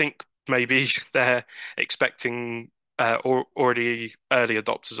maybe they're expecting or already early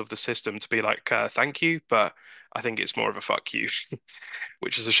adopters of the system to be like, thank you, but I think it's more of a fuck you,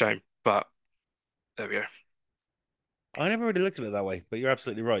 which is a shame. But there we go. I never really looked at it that way, but you're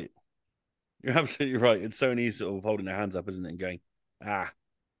absolutely right. You're absolutely right. It's Sony sort of holding their hands up, isn't it, and going, ah,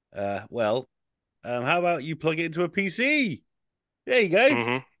 well, how about you plug it into a PC? There you go.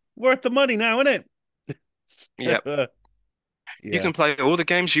 Hmm. Worth the money now, isn't Yep. it? You Yeah, can play all the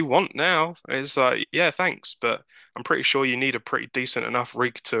games you want now. It's like, yeah, thanks, but I'm pretty sure you need a pretty decent enough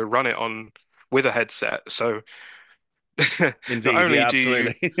rig to run it on with a headset. So not indeed. only Yeah,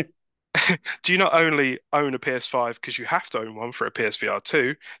 absolutely. do you not only own a PS5 because you have to own one for a PSVR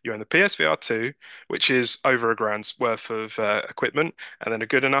 2, you own the PSVR 2, which is over a grand's worth of equipment, and then a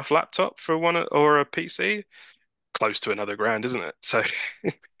good enough laptop for one or a PC, close to another grand, isn't it? So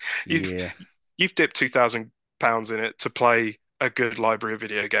you've Yeah, you've dipped £2,000 in it to play a good library of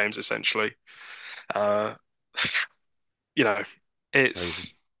video games, essentially. Uh, you know, crazy.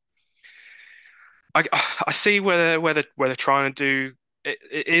 it's I I see where they're trying to do it.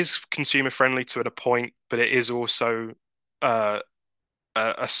 It is consumer friendly to a point, but it is also uh,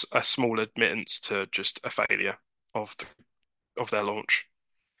 a small admittance to just a failure of of their launch.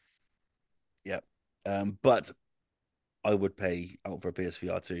 Yeah. But I would pay out for a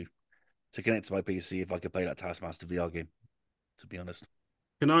PSVR 2 to connect to my PC if I could play that Taskmaster VR game, to be honest.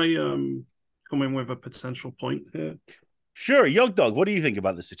 Can I come in with a potential point here? Sure, Young Dog, what do you think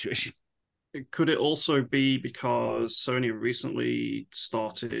about the situation? Could it also be because Sony recently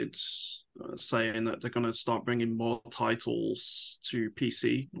started saying that they're going to start bringing more titles to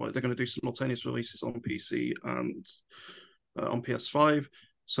PC? Like they're going to do simultaneous releases on PC and on PS5.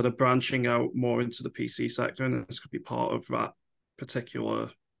 So they're branching out more into the PC sector, and this could be part of that particular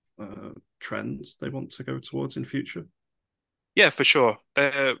trend they want to go towards in future. Yeah, for sure.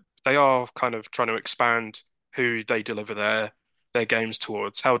 They are kind of trying to expand who they deliver their games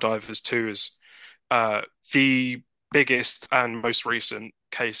towards. Helldivers 2 is the biggest and most recent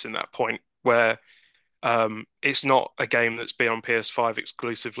case in that point where it's not a game that's been on PS5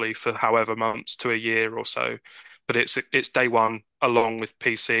 exclusively for however months to a year or so, but it's day one along with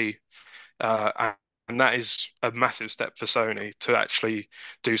PC. Uh, and that is a massive step for Sony to actually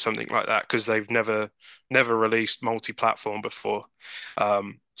do something like that because they've never released multi-platform before.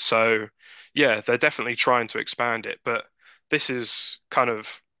 So yeah, they're definitely trying to expand it, but this is kind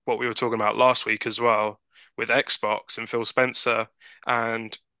of what we were talking about last week as well with Xbox and Phil Spencer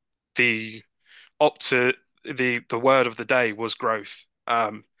and the opta the word of the day was growth.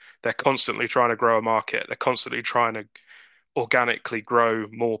 They're constantly trying to grow a market. They're constantly trying to organically grow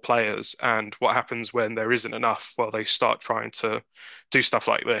more players. And what happens when there isn't enough? Well, they start trying to do stuff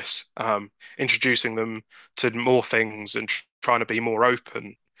like this, introducing them to more things and trying to be more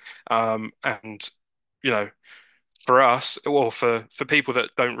open. And you know, for us, or for people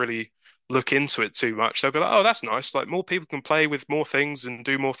that don't really look into it too much, they'll be like, "Oh, that's nice. Like more people can play with more things and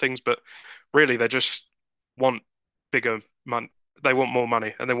do more things." But really, they just want bigger money. They want more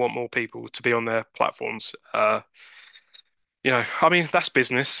money and they want more people to be on their platforms. I mean, that's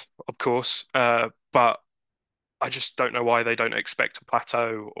business, of course. But I just don't know why they don't expect a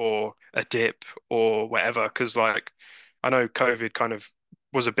plateau or a dip or whatever. Because like, I know COVID kind of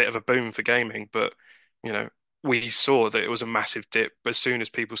was a bit of a boom for gaming, but you know, we saw that it was a massive dip as soon as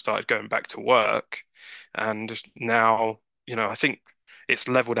people started going back to work, and now, I think it's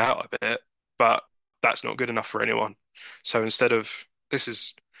leveled out a bit, but that's not good enough for anyone. So instead of this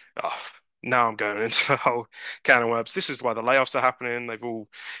is, oh, now I'm going into a whole can of worms. This is why the layoffs are happening.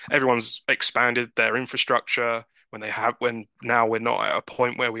 Everyone's expanded their infrastructure when now we're not at a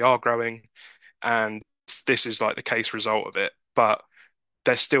point where we are growing, and this is like the case result of it. But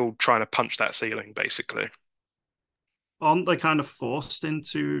they're still trying to punch that ceiling, basically. Aren't they kind of forced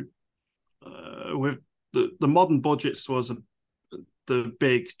into with the modern budgets was the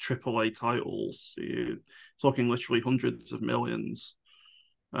big AAA titles? You're talking literally hundreds of millions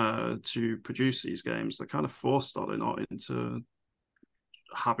to produce these games. They're kind of forced, are they not, into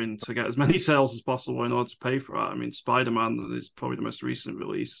having to get as many sales as possible in order to pay for that. I mean, Spider-Man is probably the most recent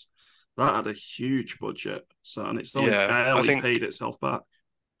release. That had a huge budget, and it's only Yeah, barely paid itself back.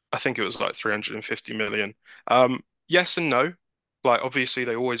 I think it was like 350 million. Yes and no. Like obviously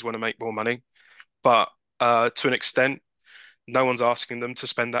they always want to make more money, but to an extent, no one's asking them to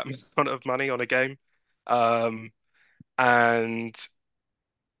spend that amount of money on a game. Um, and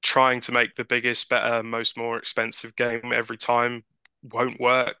trying to make the biggest, better, more expensive game every time won't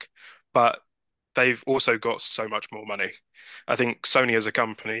work. But they've also got so much more money. I think Sony as a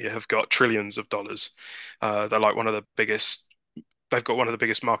company have got trillions of dollars. They're like one of the biggest, they've got one of the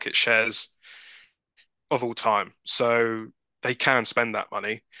biggest market shares of all time. So they can spend that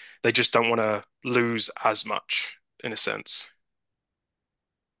money. They just don't want to lose as much in a sense.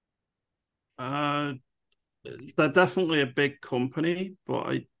 Uh, they're definitely a big company, but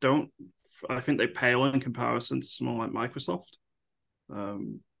I don't. I think they pale in comparison to someone like Microsoft.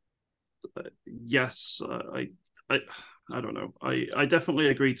 Um, yes, I don't know. I definitely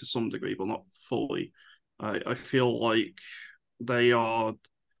agree to some degree, but not fully. I feel like they are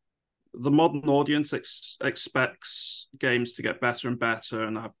the modern audience expects games to get better and better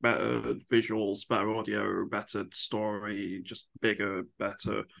and have better visuals, better audio, better story, just bigger,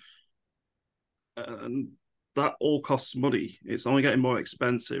 better. And that all costs money. It's only getting more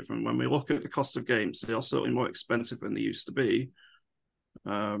expensive. And when we look at the cost of games, they are certainly more expensive than they used to be.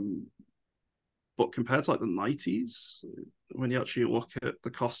 But compared to like the 90s, when you actually look at the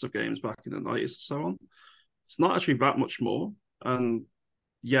cost of games back in the 90s and so on, it's not actually that much more. And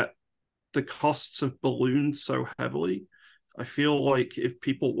yet the costs have ballooned so heavily. I feel like if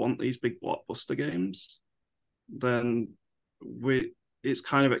people want these big blockbuster games, then it's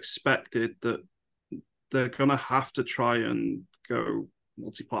kind of expected that they're gonna have to try and go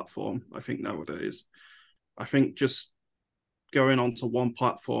multi-platform. I think nowadays, I think just going onto one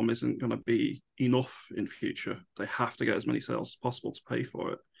platform isn't going to be enough in future. They have to get as many sales as possible to pay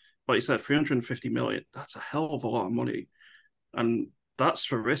for it. Like you said, 350 million, that's a hell of a lot of money. And that's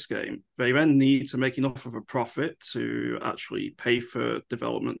for this game. They then need to make enough of a profit to actually pay for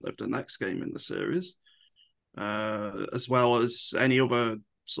development of the next game in the series, as well as any other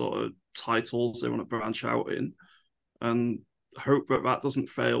sort of titles they want to branch out in, and hope that that doesn't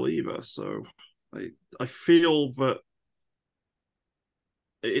fail either. So I feel that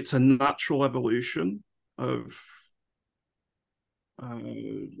it's a natural evolution of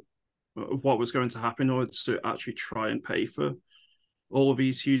what was going to happen in order to actually try and pay for all of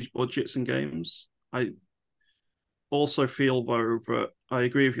these huge budgets and games. I also feel though that I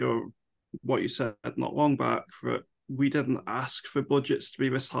agree with what you said not long back, that we didn't ask for budgets to be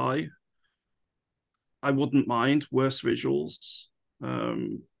this high. I wouldn't mind worse visuals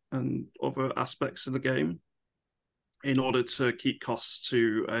and other aspects of the game in order to keep costs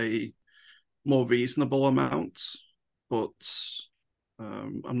to a more reasonable amount. But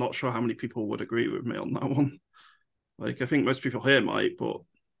I'm not sure how many people would agree with me on that one. Like, I think most people here might, but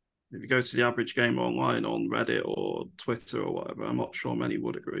if you go to the average gamer online on Reddit or Twitter or whatever, I'm not sure many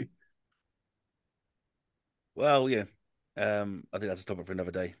would agree. Well, yeah. I think that's a topic for another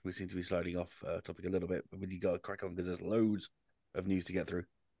day. We seem to be sliding off topic a little bit, but you got to crack on because there's loads of news to get through.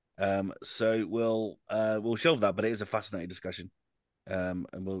 So we'll shelve that, but it is a fascinating discussion. And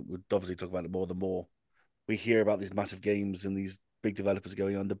we'll obviously talk about it more the more we hear about these massive games and these big developers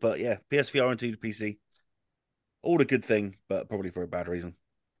going under. But yeah, PSVR into PC, all a good thing, but probably for a bad reason.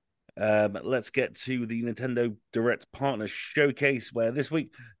 Let's get to the Nintendo Direct Partner Showcase, where this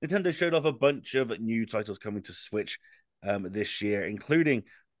week Nintendo showed off a bunch of new titles coming to Switch this year, including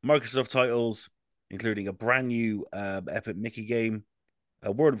Microsoft titles, including a brand new Epic Mickey game,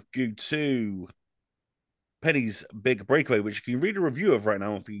 World of Goo 2, Penny's Big Breakaway, which you can read a review of right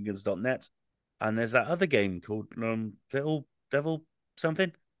now on Vegans.net. And there's that other game called Little Devil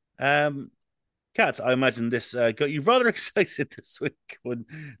something. Kat, I imagine this got you rather excited this week when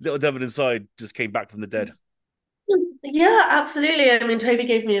Little Devil Inside just came back from the dead. Yeah, absolutely. I mean, Toby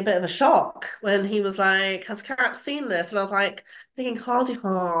gave me a bit of a shock when he was like, "Has Kat seen this?" And I was like, thinking, "Hardy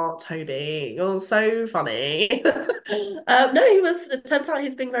heart, Toby, you're so funny." No, he was. It turns out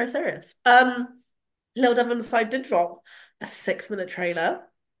he's being very serious. Little Devil Inside did drop a 6-minute trailer.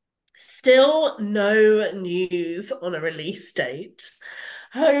 Still no news on a release date.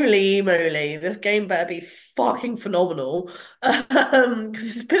 Holy moly, this game better be fucking phenomenal.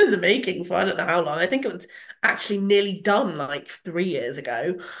 Because it's been in the making for I don't know how long. I think it was actually nearly done like 3 years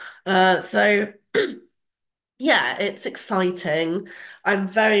ago. So yeah, it's exciting. I'm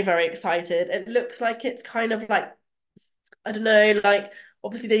very, very excited. It looks like it's kind of like I don't know, like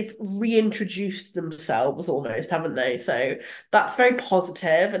obviously they've reintroduced themselves almost, haven't they? So that's very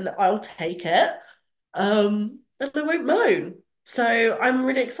positive and I'll take it. And I won't moan. So I'm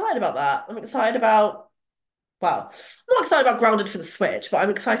really excited about that. I'm excited about, well, I'm not excited about Grounded for the Switch, but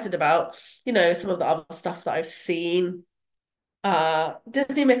I'm excited about, some of the other stuff that I've seen.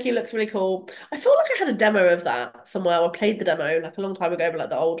 Disney Mickey looks really cool. I feel like I had a demo of that somewhere. I played the demo like a long time ago, but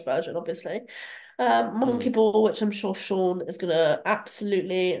like the old version, obviously. Monkey Ball, which I'm sure Sean is gonna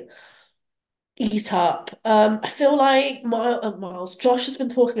absolutely eat up. I feel like Miles, Josh has been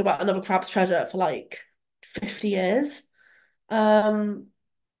talking about another Crab's Treasure for like 50 years. Um,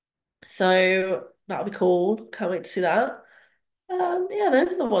 so that'll be cool. Can't wait to see that. Yeah,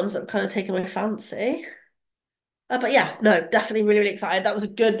 those are the ones that have kind of taken my fancy. But yeah, no, definitely really, really excited. That was a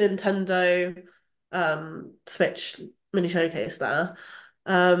good Nintendo Switch mini showcase there.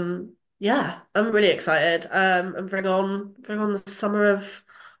 Yeah, I'm really excited. And bring on the summer of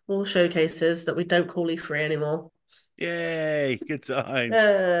all showcases that we don't call E3 anymore. Yay, good times.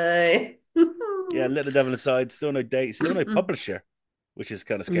 Yay. Yeah, Let the Devil Inside, still no date, still no publisher, which is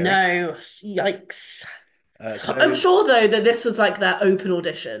kind of scary. No, yikes. I'm So, sure though that this was like their open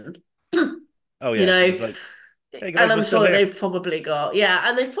audition. oh You yeah, it know, was like, hey and guys, we're I'm still sure that here. they've probably got, yeah,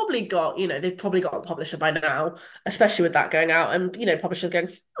 and they've probably got a publisher by now, especially with that going out, and publishers going,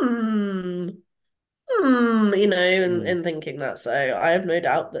 Mm, and thinking that. So I have no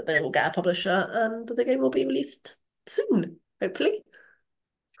doubt that they will get a publisher and the game will be released soon, hopefully.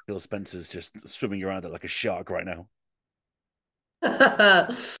 Phil Spencer's just swimming around it like a shark right now.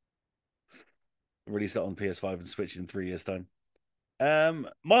 Release that on PS5 and Switch in 3 years' time.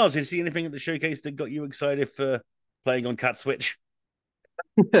 Miles, did you see anything at the showcase that got you excited for playing on Cat Switch?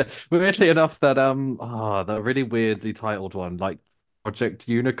 Weirdly enough, that really weirdly titled one, like Project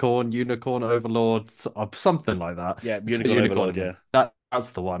Unicorn, Unicorn Overlord, something like that. Yeah, It's a Unicorn Overlord, unicorn. yeah. That's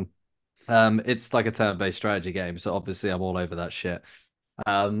the one. It's like a turn-based strategy game, so obviously I'm all over that shit.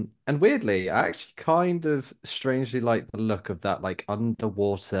 And weirdly, I actually kind of strangely like the look of that like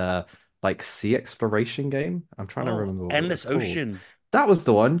underwater like sea exploration game. I'm trying to Oh, remember what it was Endless called. Ocean. That was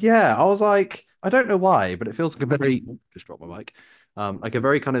the one. Yeah, I was like, I don't know why, but it feels like a very just drop my mic. Like a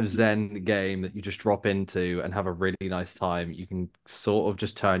very kind of zen game that you just drop into and have a really nice time. You can sort of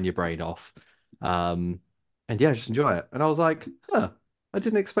just turn your brain off. Um, and yeah, just enjoy it. And I was like, huh, I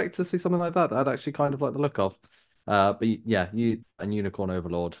didn't expect to see something like that. I'd actually kind of like the look of. But yeah, you and Unicorn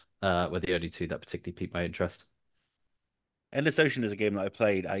Overlord were the only two that particularly piqued my interest. Endless Ocean is a game that I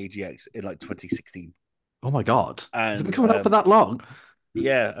played at EGX in like 2016, Oh my God. Has it been and coming out for that long?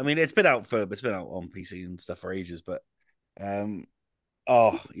 yeah, I mean it's been out on PC and stuff for ages, but um,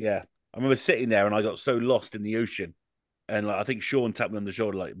 oh yeah, I remember sitting there and I got so lost in the ocean, and like I think Sean tapped me on the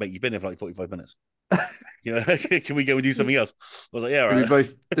shoulder like, "Mate, you've been here for like 45 minutes. You know, can we go and do something else?" I was like, "Yeah, all right."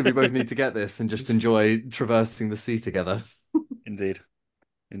 Did we both need to get this and just enjoy traversing the sea together? Indeed,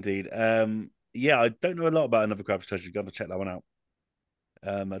 indeed. Yeah, I don't know a lot about Another Crab's Treasure. Go to check that one out.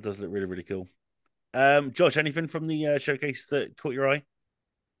 That does look really, really cool. Josh, anything from the showcase that caught your eye?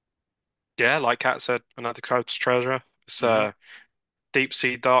 Yeah, like Kat said, another Coast Treasure. It's Mm-hmm. a deep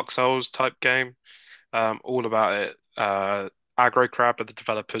sea Dark Souls type game. All about it. Aggro Crab are the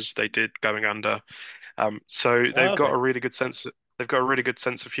developers. They did Going Under. So Oh, okay. they've got a really good sense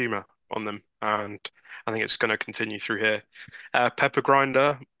of humor on them, and I think it's going to continue through here. Pepper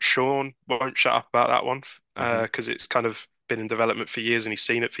Grinder, Sean won't shut up about that one Mm-hmm. because it's kind of been in development for years and he's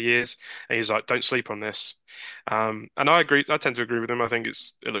seen it for years, and he's like, "Don't sleep on this." And I agree. I tend to agree with him. I think it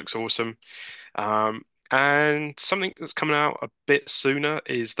looks awesome. Um, and something that's coming out a bit sooner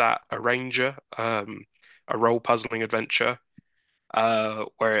is that Arranger, a role puzzling adventure,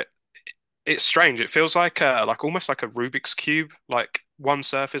 where it's strange. It feels like almost like a Rubik's Cube, like one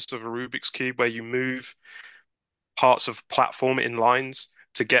surface of a Rubik's Cube where you move parts of platform in lines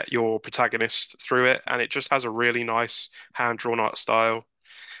to get your protagonist through it, and it just has a really nice hand-drawn art style.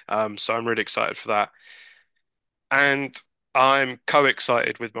 So I'm really excited for that. And I'm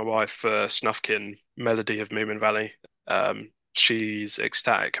co-excited with my wife for Snufkin Melody of Moomin Valley. She's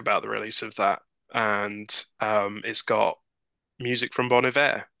ecstatic about the release of that, and it's got music from Bon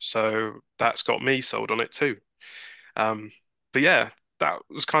Iver, so that's got me sold on it too. Um, but yeah, that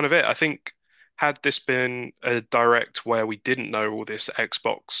was kind of it. I think had this been a direct where we didn't know all this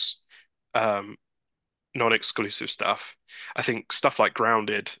Xbox um, non-exclusive stuff, I think stuff like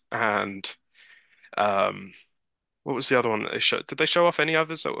Grounded and um, what was the other one that they showed? Did they show off any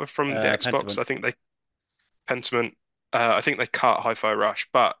others that were from the Xbox? Pentiment. I think they Pentiment. I think they cut Hi-Fi Rush,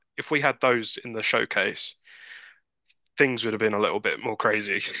 but if we had those in the showcase, things would have been a little bit more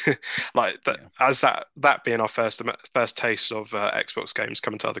crazy. Like that, Yeah, as that being our first taste of Xbox games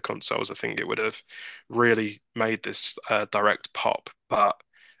coming to other consoles, I think it would have really made this direct pop. But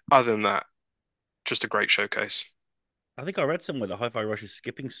other than that, just a great showcase. I think I read somewhere that Hi-Fi Rush is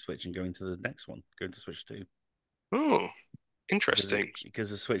skipping Switch and going to the next one, going to Switch 2, Oh, because interesting. because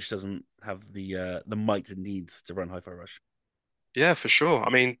the Switch doesn't have the might it needs to run Hi-Fi Rush. Yeah, for sure. I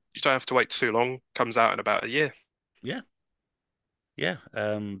mean, you don't have to wait too long. Comes out in about a year. Yeah, yeah.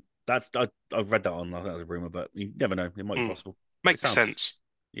 That's I've read that on. I think that was a rumor, but you never know. It might be Mm, possible. It makes sounds. sense.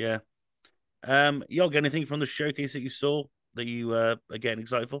 Yeah. Yog, anything from the showcase that you saw that you are getting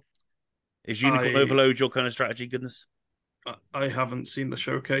excited for? Is Unicorn I Overload your kind of strategy? Goodness. I haven't seen the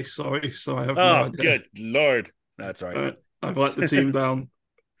showcase, sorry, so I have no Oh, idea. good lord. That's all right. I've let the team down.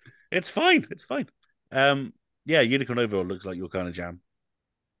 It's fine. It's fine. Um, yeah, Unicorn Overlord looks like your kind of jam.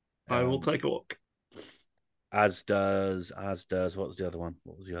 I will Um, take a look. as does. What was the other one?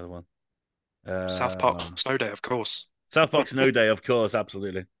 What was the other one? South Park Um, Snow Day, of course. South Park Snow Day, of course,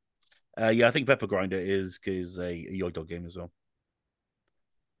 absolutely. Yeah, I think Pepper Grinder is a Yog Dog game as well.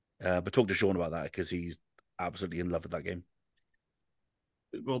 But talk to Sean about that because he's absolutely in love with that game.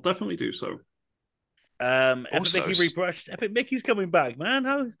 We'll definitely do so. Epic Also, Mickey rebrushed. Epic Mickey's coming back, man.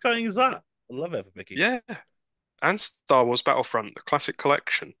 How exciting is that? I love Epic Mickey. yeah, and Star Wars Battlefront, the classic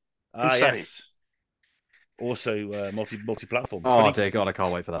collection. Ah, Insane. yes. Also, multi platform. Oh dear God, I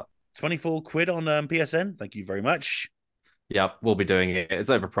can't wait for that. 24 quid on PSN. Thank you very much. Yep, we'll be doing it. It's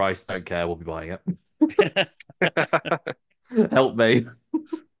overpriced. Don't care. We'll be buying it. Help me.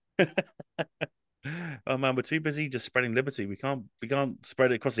 Oh man, we're too busy just spreading liberty. We can't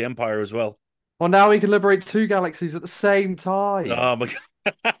spread it across the empire as well. Well, now we can liberate two galaxies at the same time. Oh my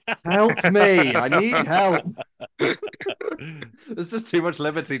Help me. I need help. god. There's just too much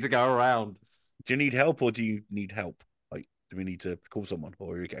liberty to go around. Do you need help or do you need help? Like, do we need to call someone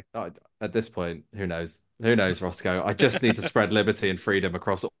or are you okay? At this point, who knows? Who knows, Roscoe? I just need to spread liberty and freedom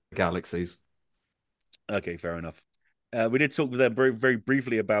across all the galaxies. Okay, fair enough. We did talk with them very, very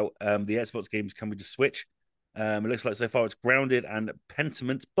briefly about the Xbox games coming to Switch. It looks like so far it's Grounded and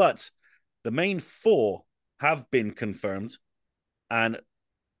Pentiment, but the main four have been confirmed. And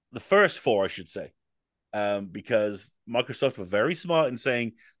the first four, I should say, because Microsoft were very smart in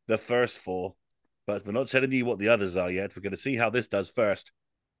saying the first four, but we're not telling you what the others are yet. We're going to see how this does first.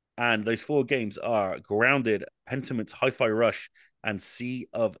 And those four games are Grounded, Pentiment, Hi-Fi Rush, and Sea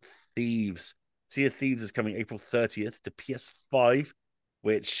of Thieves. Sea of Thieves is coming April 30th to PS5,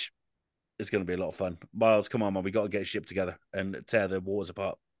 which is going to be a lot of fun. Miles, come on, man. We got to get a ship together and tear the waters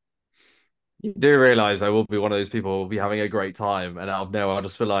apart. You do realize I will be one of those people who will be having a great time, and out of nowhere, I'll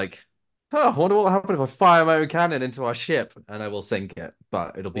just be like, oh, I wonder what will happen if I fire my own cannon into our ship, and I will sink it,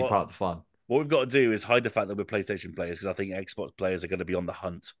 but it'll be What, part of the fun. what we've got to do is hide the fact that we're PlayStation players because I think Xbox players are going to be on the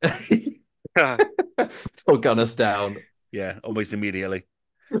hunt. Or gun us down. Yeah, almost immediately.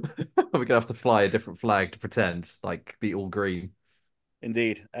 We're gonna have to fly a different flag to pretend, like be all green.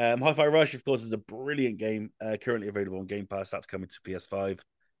 Indeed. Hi-Fi Rush, of course, is a brilliant game currently available on Game Pass. That's coming to PS5,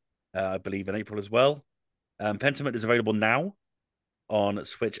 I believe, in April as well. Pentiment is available now on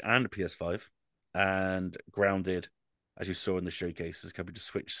Switch and PS5. And Grounded, as you saw in the showcase, is coming to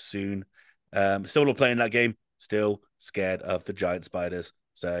Switch soon. Still not playing that game. Still scared of the giant spiders.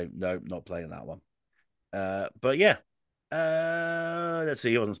 So, no, not playing that one. But yeah. Let's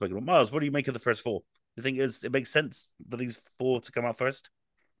see. I wasn't speaking about Miles. What do you make of the first four? Do you think it makes sense for these four to come out first?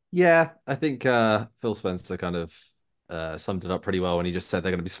 Yeah, I think Phil Spencer kind of summed it up pretty well when he just said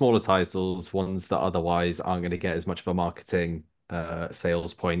they're going to be smaller titles, ones that otherwise aren't going to get as much of a marketing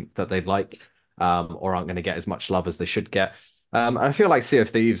sales point that they'd like, or aren't going to get as much love as they should get. I feel like Sea of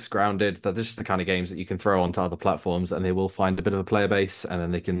Thieves, Grounded, they're just the kind of games that you can throw onto other platforms and they will find a bit of a player base, and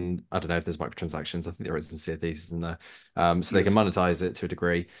then they can, I don't know if there's microtransactions. I think there is in Sea of Thieves, isn't there? So they can monetize it to a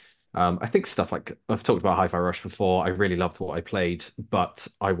degree. I think stuff like I've talked about Hi-Fi Rush before. I really loved what I played, but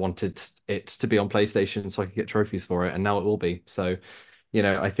I wanted it to be on PlayStation so I could get trophies for it, and now it will be. So,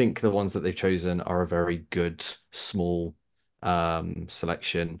 I think the ones that they've chosen are a very good small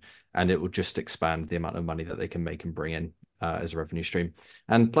selection, and it will just expand the amount of money that they can make and bring in as a revenue stream.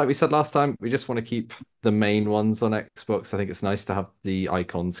 And like we said last time, we just want to keep the main ones on Xbox. I think it's nice to have the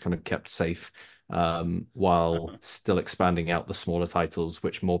icons kind of kept safe while still expanding out the smaller titles,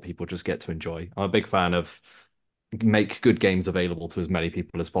 which more people just get to enjoy. I'm a big fan of make good games available to as many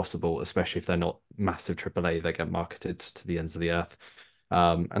people as possible, especially if they're not massive AAA that get marketed to the ends of the earth.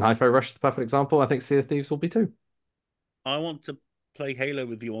 And Hi-Fi Rush is the perfect example. I think Sea of Thieves will be too. I want to play Halo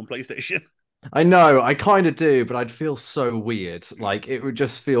with you on PlayStation. I know, I kind of do, but I'd feel so weird. Like it would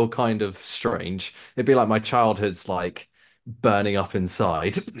just feel kind of strange. It'd be like my childhood's like burning up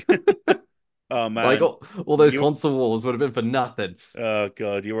inside. Oh Like man, all those you. console wars would have been for nothing. Oh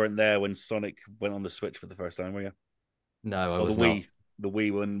god, you weren't there when Sonic went on the Switch for the first time, were you? No, I Or was not. The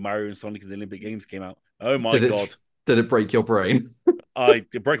Wii when Mario and Sonic in the Olympic Games came out. Oh my Did it god, did it break your brain?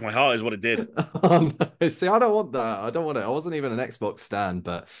 it broke my heart, is what it did. Oh, no. See, I don't want that. I don't want it. I wasn't even an Xbox stand,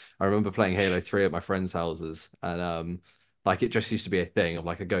 but I remember playing Halo 3 at my friends' houses, and like it just used to be a thing of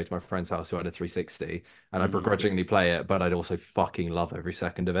like I'd go to my friend's house who had a 360 and I'd Mhm. begrudgingly play it, but I'd also fucking love every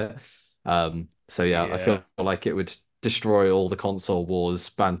second of it. So yeah, I Yeah, feel like it would destroy all the console wars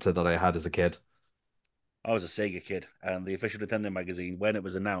banter that I had as a kid. I was a Sega kid, and the official Nintendo magazine, when it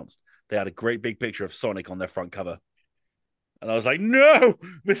was announced, they had a great big picture of Sonic on their front cover, and I was like, "No,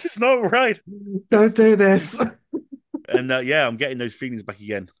 this is not right." Don't do this. And yeah, I'm getting those feelings back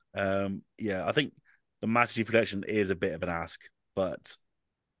again. Yeah, I think the Master Chief Collection is a bit of an ask, but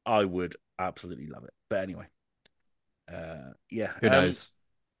I would absolutely love it. But anyway, yeah. Who knows?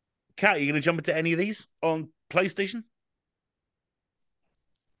 Kat, are you going to jump into any of these on PlayStation?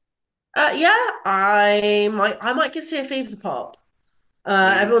 Yeah, I might give Sea of Thieves a pop.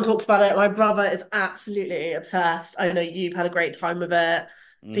 Everyone Sweet. talks about it. My brother is absolutely obsessed. I know you've had a great time with it.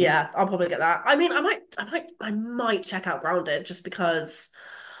 So Mm-hmm. yeah, I'll probably get that. I mean, I might check out Grounded just because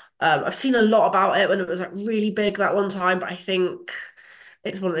I've seen a lot about it when it was like really big that one time, but I think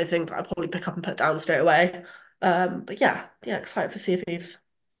it's one of those things that I'll probably pick up and put down straight away. But yeah, excited for Sea of Thieves.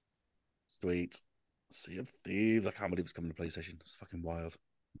 Sweet. Sea of Thieves. I can't believe it's coming to PlayStation. It's fucking wild.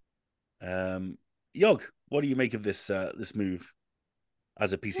 Um, Yog, what do you make of this move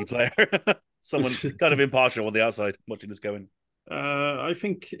as a PC player? Someone kind of impartial on the outside watching this going. I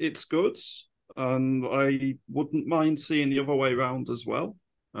think it's good, and I wouldn't mind seeing the other way around as well.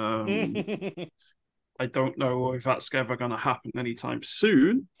 It's I don't know if that's ever going to happen anytime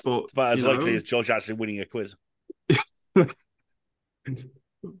soon, but about as you likely know, as Josh actually winning a quiz.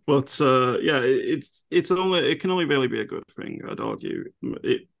 but yeah, it can only really be a good thing. I'd argue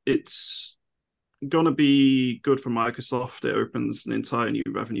it's going to be good for Microsoft. It opens an entire new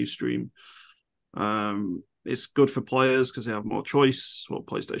revenue stream. It's good for players because they have more choice. Well,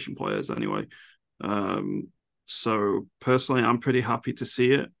 PlayStation players anyway. So personally, I'm pretty happy to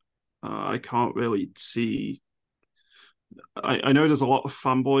see it. I can't really see. I know there's a lot of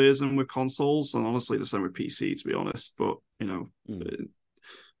fanboyism with consoles, and honestly, the same with PC, to be honest. But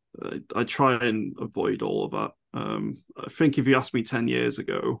I try and avoid all of that. I think if you asked me 10 years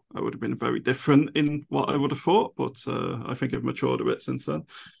ago, I would have been very different in what I would have thought, but I think I've matured a bit since then.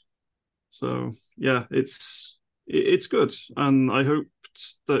 So yeah, it's good, and I hope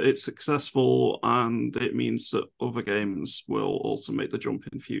that it's successful, and it means that other games will also make the jump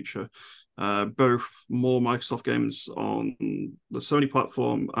in future. Both more Microsoft games on the Sony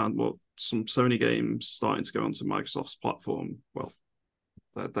platform, and some Sony games starting to go onto Microsoft's platform. Well,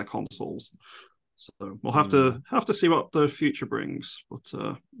 their consoles. So we'll have to see what the future brings, but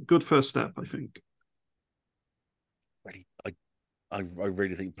good first step, I think. Really, I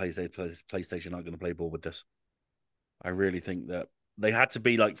really think PlayStation aren't going to play ball with this. I really think that they had to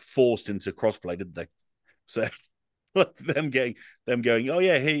be like forced into crossplay, didn't they? So them going, oh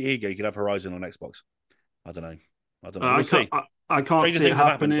yeah, here you go, you can have Horizon on Xbox. I don't know. We'll see. I can't Stranger see it things have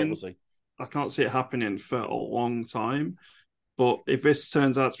happened, but happening. we'll see. I can't see it happening for a long time. But if this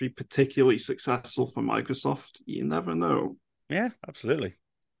turns out to be particularly successful for Microsoft, you never know. Yeah, absolutely.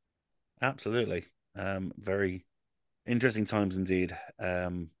 Very interesting times indeed.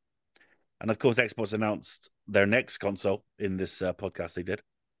 And of course, Xbox announced their next console in this podcast they did,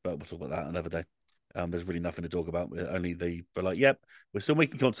 but we'll talk about that another day. There's really nothing to talk about. Only they're like, yep, we're still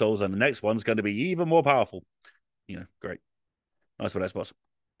making consoles, and the next one's going to be even more powerful. Great. Nice one, Xbox.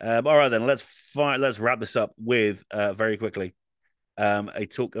 All right, then let's wrap this up with very quickly a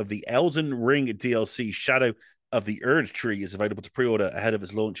talk of the Elden Ring DLC. Shadow of the Erd Tree is available to pre-order ahead of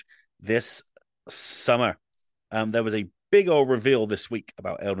its launch this summer. There was a big old reveal this week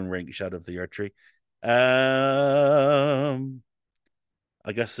about Elden Ring Shadow of the Erd Tree. I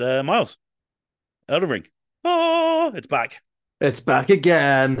guess Miles, Elden Ring. Oh, it's back. It's back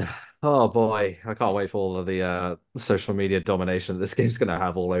again. Oh boy, I can't wait for all of the social media domination that this game's gonna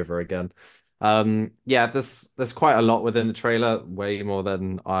have all over again. Yeah, there's quite a lot within the trailer, way more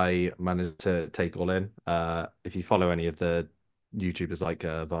than I managed to take all in. If you follow any of the YouTubers like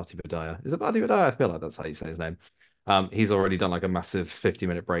Vati Vidaya, is it Vati Vidaya? I feel like that's how you say his name. He's already done like a massive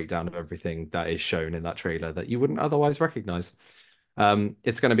 50-minute breakdown of everything that is shown in that trailer that you wouldn't otherwise recognize.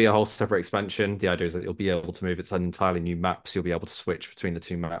 It's going to be a whole separate expansion. The idea is that you'll be able to move. It's an entirely new map, so you'll be able to switch between the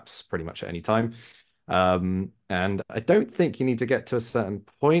two maps pretty much at any time. And I don't think you need to get to a certain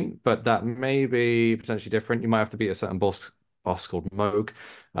point, but that may be potentially different. You might have to beat a certain boss called Moog,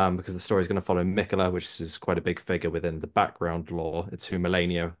 because the story is going to follow Mikola, which is quite a big figure within the background lore. It's who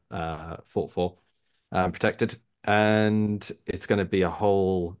Melania fought for, protected. And it's going to be a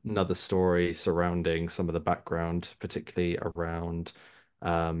whole another story surrounding some of the background, particularly around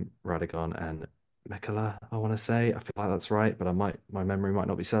Radagon and Mikola, I want to say. I feel like that's right, but my memory might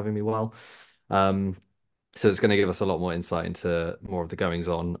not be serving me well. Um, so it's going to give us a lot more insight into more of the goings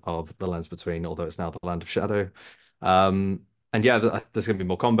on of the Lands Between, although it's now the Land of Shadow. And yeah, there's going to be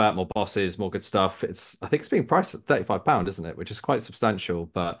more combat, more bosses, more good stuff. I think it's being priced at £35, isn't it? Which is quite substantial,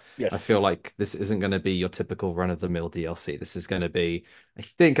 but I Yes. feel like this isn't going to be your typical run-of-the-mill DLC. This is going to be, I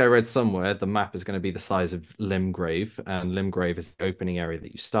think I read somewhere, the map is going to be the size of Limgrave, and Limgrave is the opening area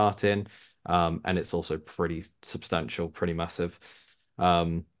that you start in. And it's also pretty substantial, pretty massive.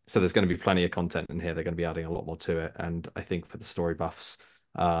 So there's going to be plenty of content in here. They're going to be adding a lot more to it. And I think for the story buffs,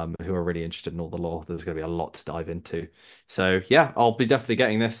 who are really interested in all the lore, there's going to be a lot to dive into. So yeah, I'll be definitely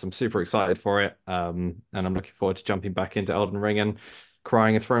getting this. I'm super excited for it. And I'm looking forward to jumping back into Elden Ring and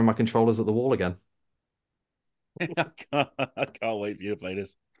crying and throwing my controllers at the wall again. I can't wait for you to play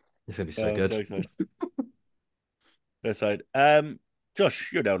this. It's going to be so I'm good. so excited. That's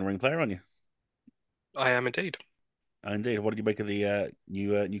Josh, you're an Elden Ring player, aren't you? I am indeed. Indeed. What did you make of the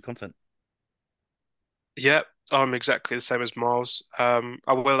new content? Yeah, I'm exactly the same as Miles. I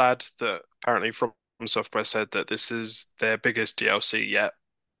will add that apparently From Software said that this is their biggest DLC yet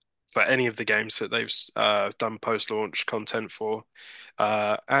for any of the games that they've done post-launch content for.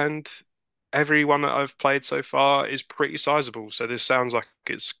 And every one that I've played so far is pretty sizable. So this sounds like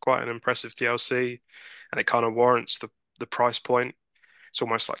it's quite an impressive DLC, and it kind of warrants the price point. It's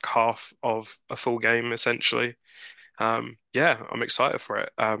almost like half of a full game, essentially. Yeah, I'm excited for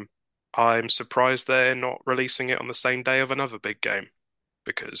it. I'm surprised they're not releasing it on the same day of another big game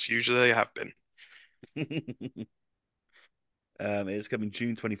because usually they have been. It's coming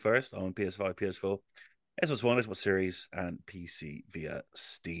June 21st on PS5, PS4, Xbox One, Xbox Series, and PC via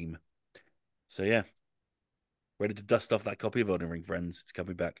Steam. So yeah, ready to dust off that copy of Elden Ring, friends. It's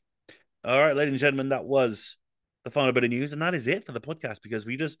coming back. All right, ladies and gentlemen, that was the final bit of news, and that is it for the podcast because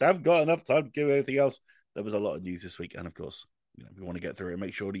we just haven't got enough time to do anything else. there was a lot of news this week, and of course, we want to get through it and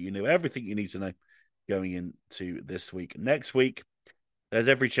make sure that you know everything you need to know going into this week. Next week, there's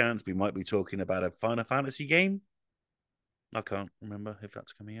every chance we might be talking about a Final Fantasy game. I can't remember if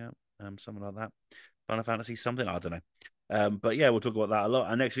that's coming out. Something like that. Final Fantasy something, I don't know. But yeah, we'll talk about that a lot.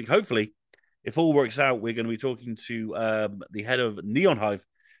 And next week, hopefully, if all works out, we're going to be talking to the head of Neon Hive,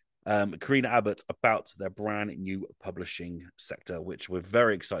 Karina Abbott, about their brand new publishing sector, which we're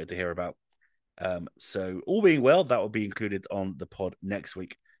very excited to hear about. So all being well, that will be included on the pod next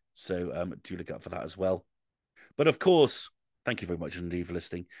week. So do look out for that as well. But of course, thank you very much indeed for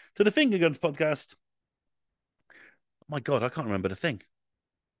listening to the Finger Guns podcast. Oh my God, I can't remember the thing.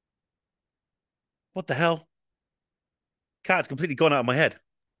 What the hell? Cat's completely gone out of my head.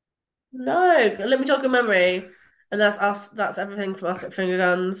 No, let me jog your memory. And that's us. That's everything from us at Finger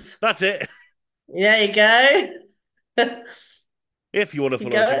Guns. That's it. There you go. If you want to You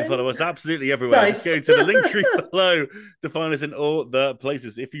follow us, you can go. follow us absolutely everywhere. Nice. Just go to the link tree below to find us in all the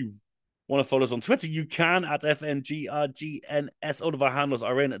places. If you want to follow us on Twitter, you can at FNGRGNS. All of our handles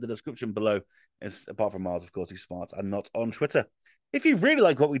are in the description below. It's, apart from Miles, of course, he's smart and not on Twitter. If you really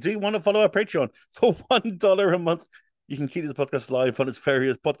like what we do, want to follow our Patreon for $1 a month, you can keep the podcast live on its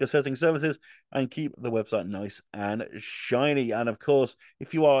various podcast hosting services and keep the website nice and shiny. And of course,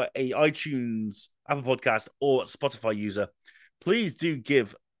 if you are a iTunes, Apple Podcast, or Spotify user, please do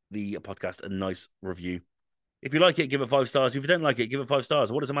give the podcast a nice review. If you like it, give it 5 stars. If you don't like it, give it 5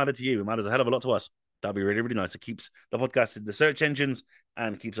 stars. What does it matter to you? It matters a hell of a lot to us. That'd be really, really nice. It keeps the podcast in the search engines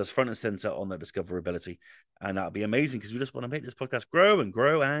and keeps us front and center on the discoverability. And that'd be amazing because we just want to make this podcast grow and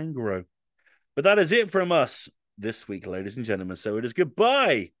grow and grow. But that is it from us this week, ladies and gentlemen. So it is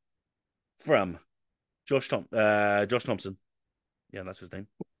goodbye from Josh Thompson. Yeah, that's his name.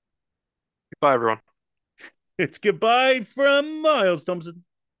 Bye, everyone. It's goodbye from Miles Thompson.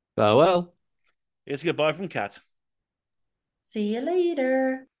 Farewell. It's goodbye from Kat. See you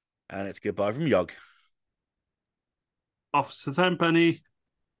later. And it's goodbye from Yog. Officer Tenpenny.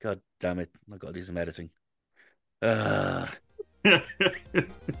 God damn it. I've got to do some editing.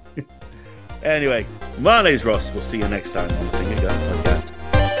 Anyway, my name's Ross. We'll see you next time on the Finger Guns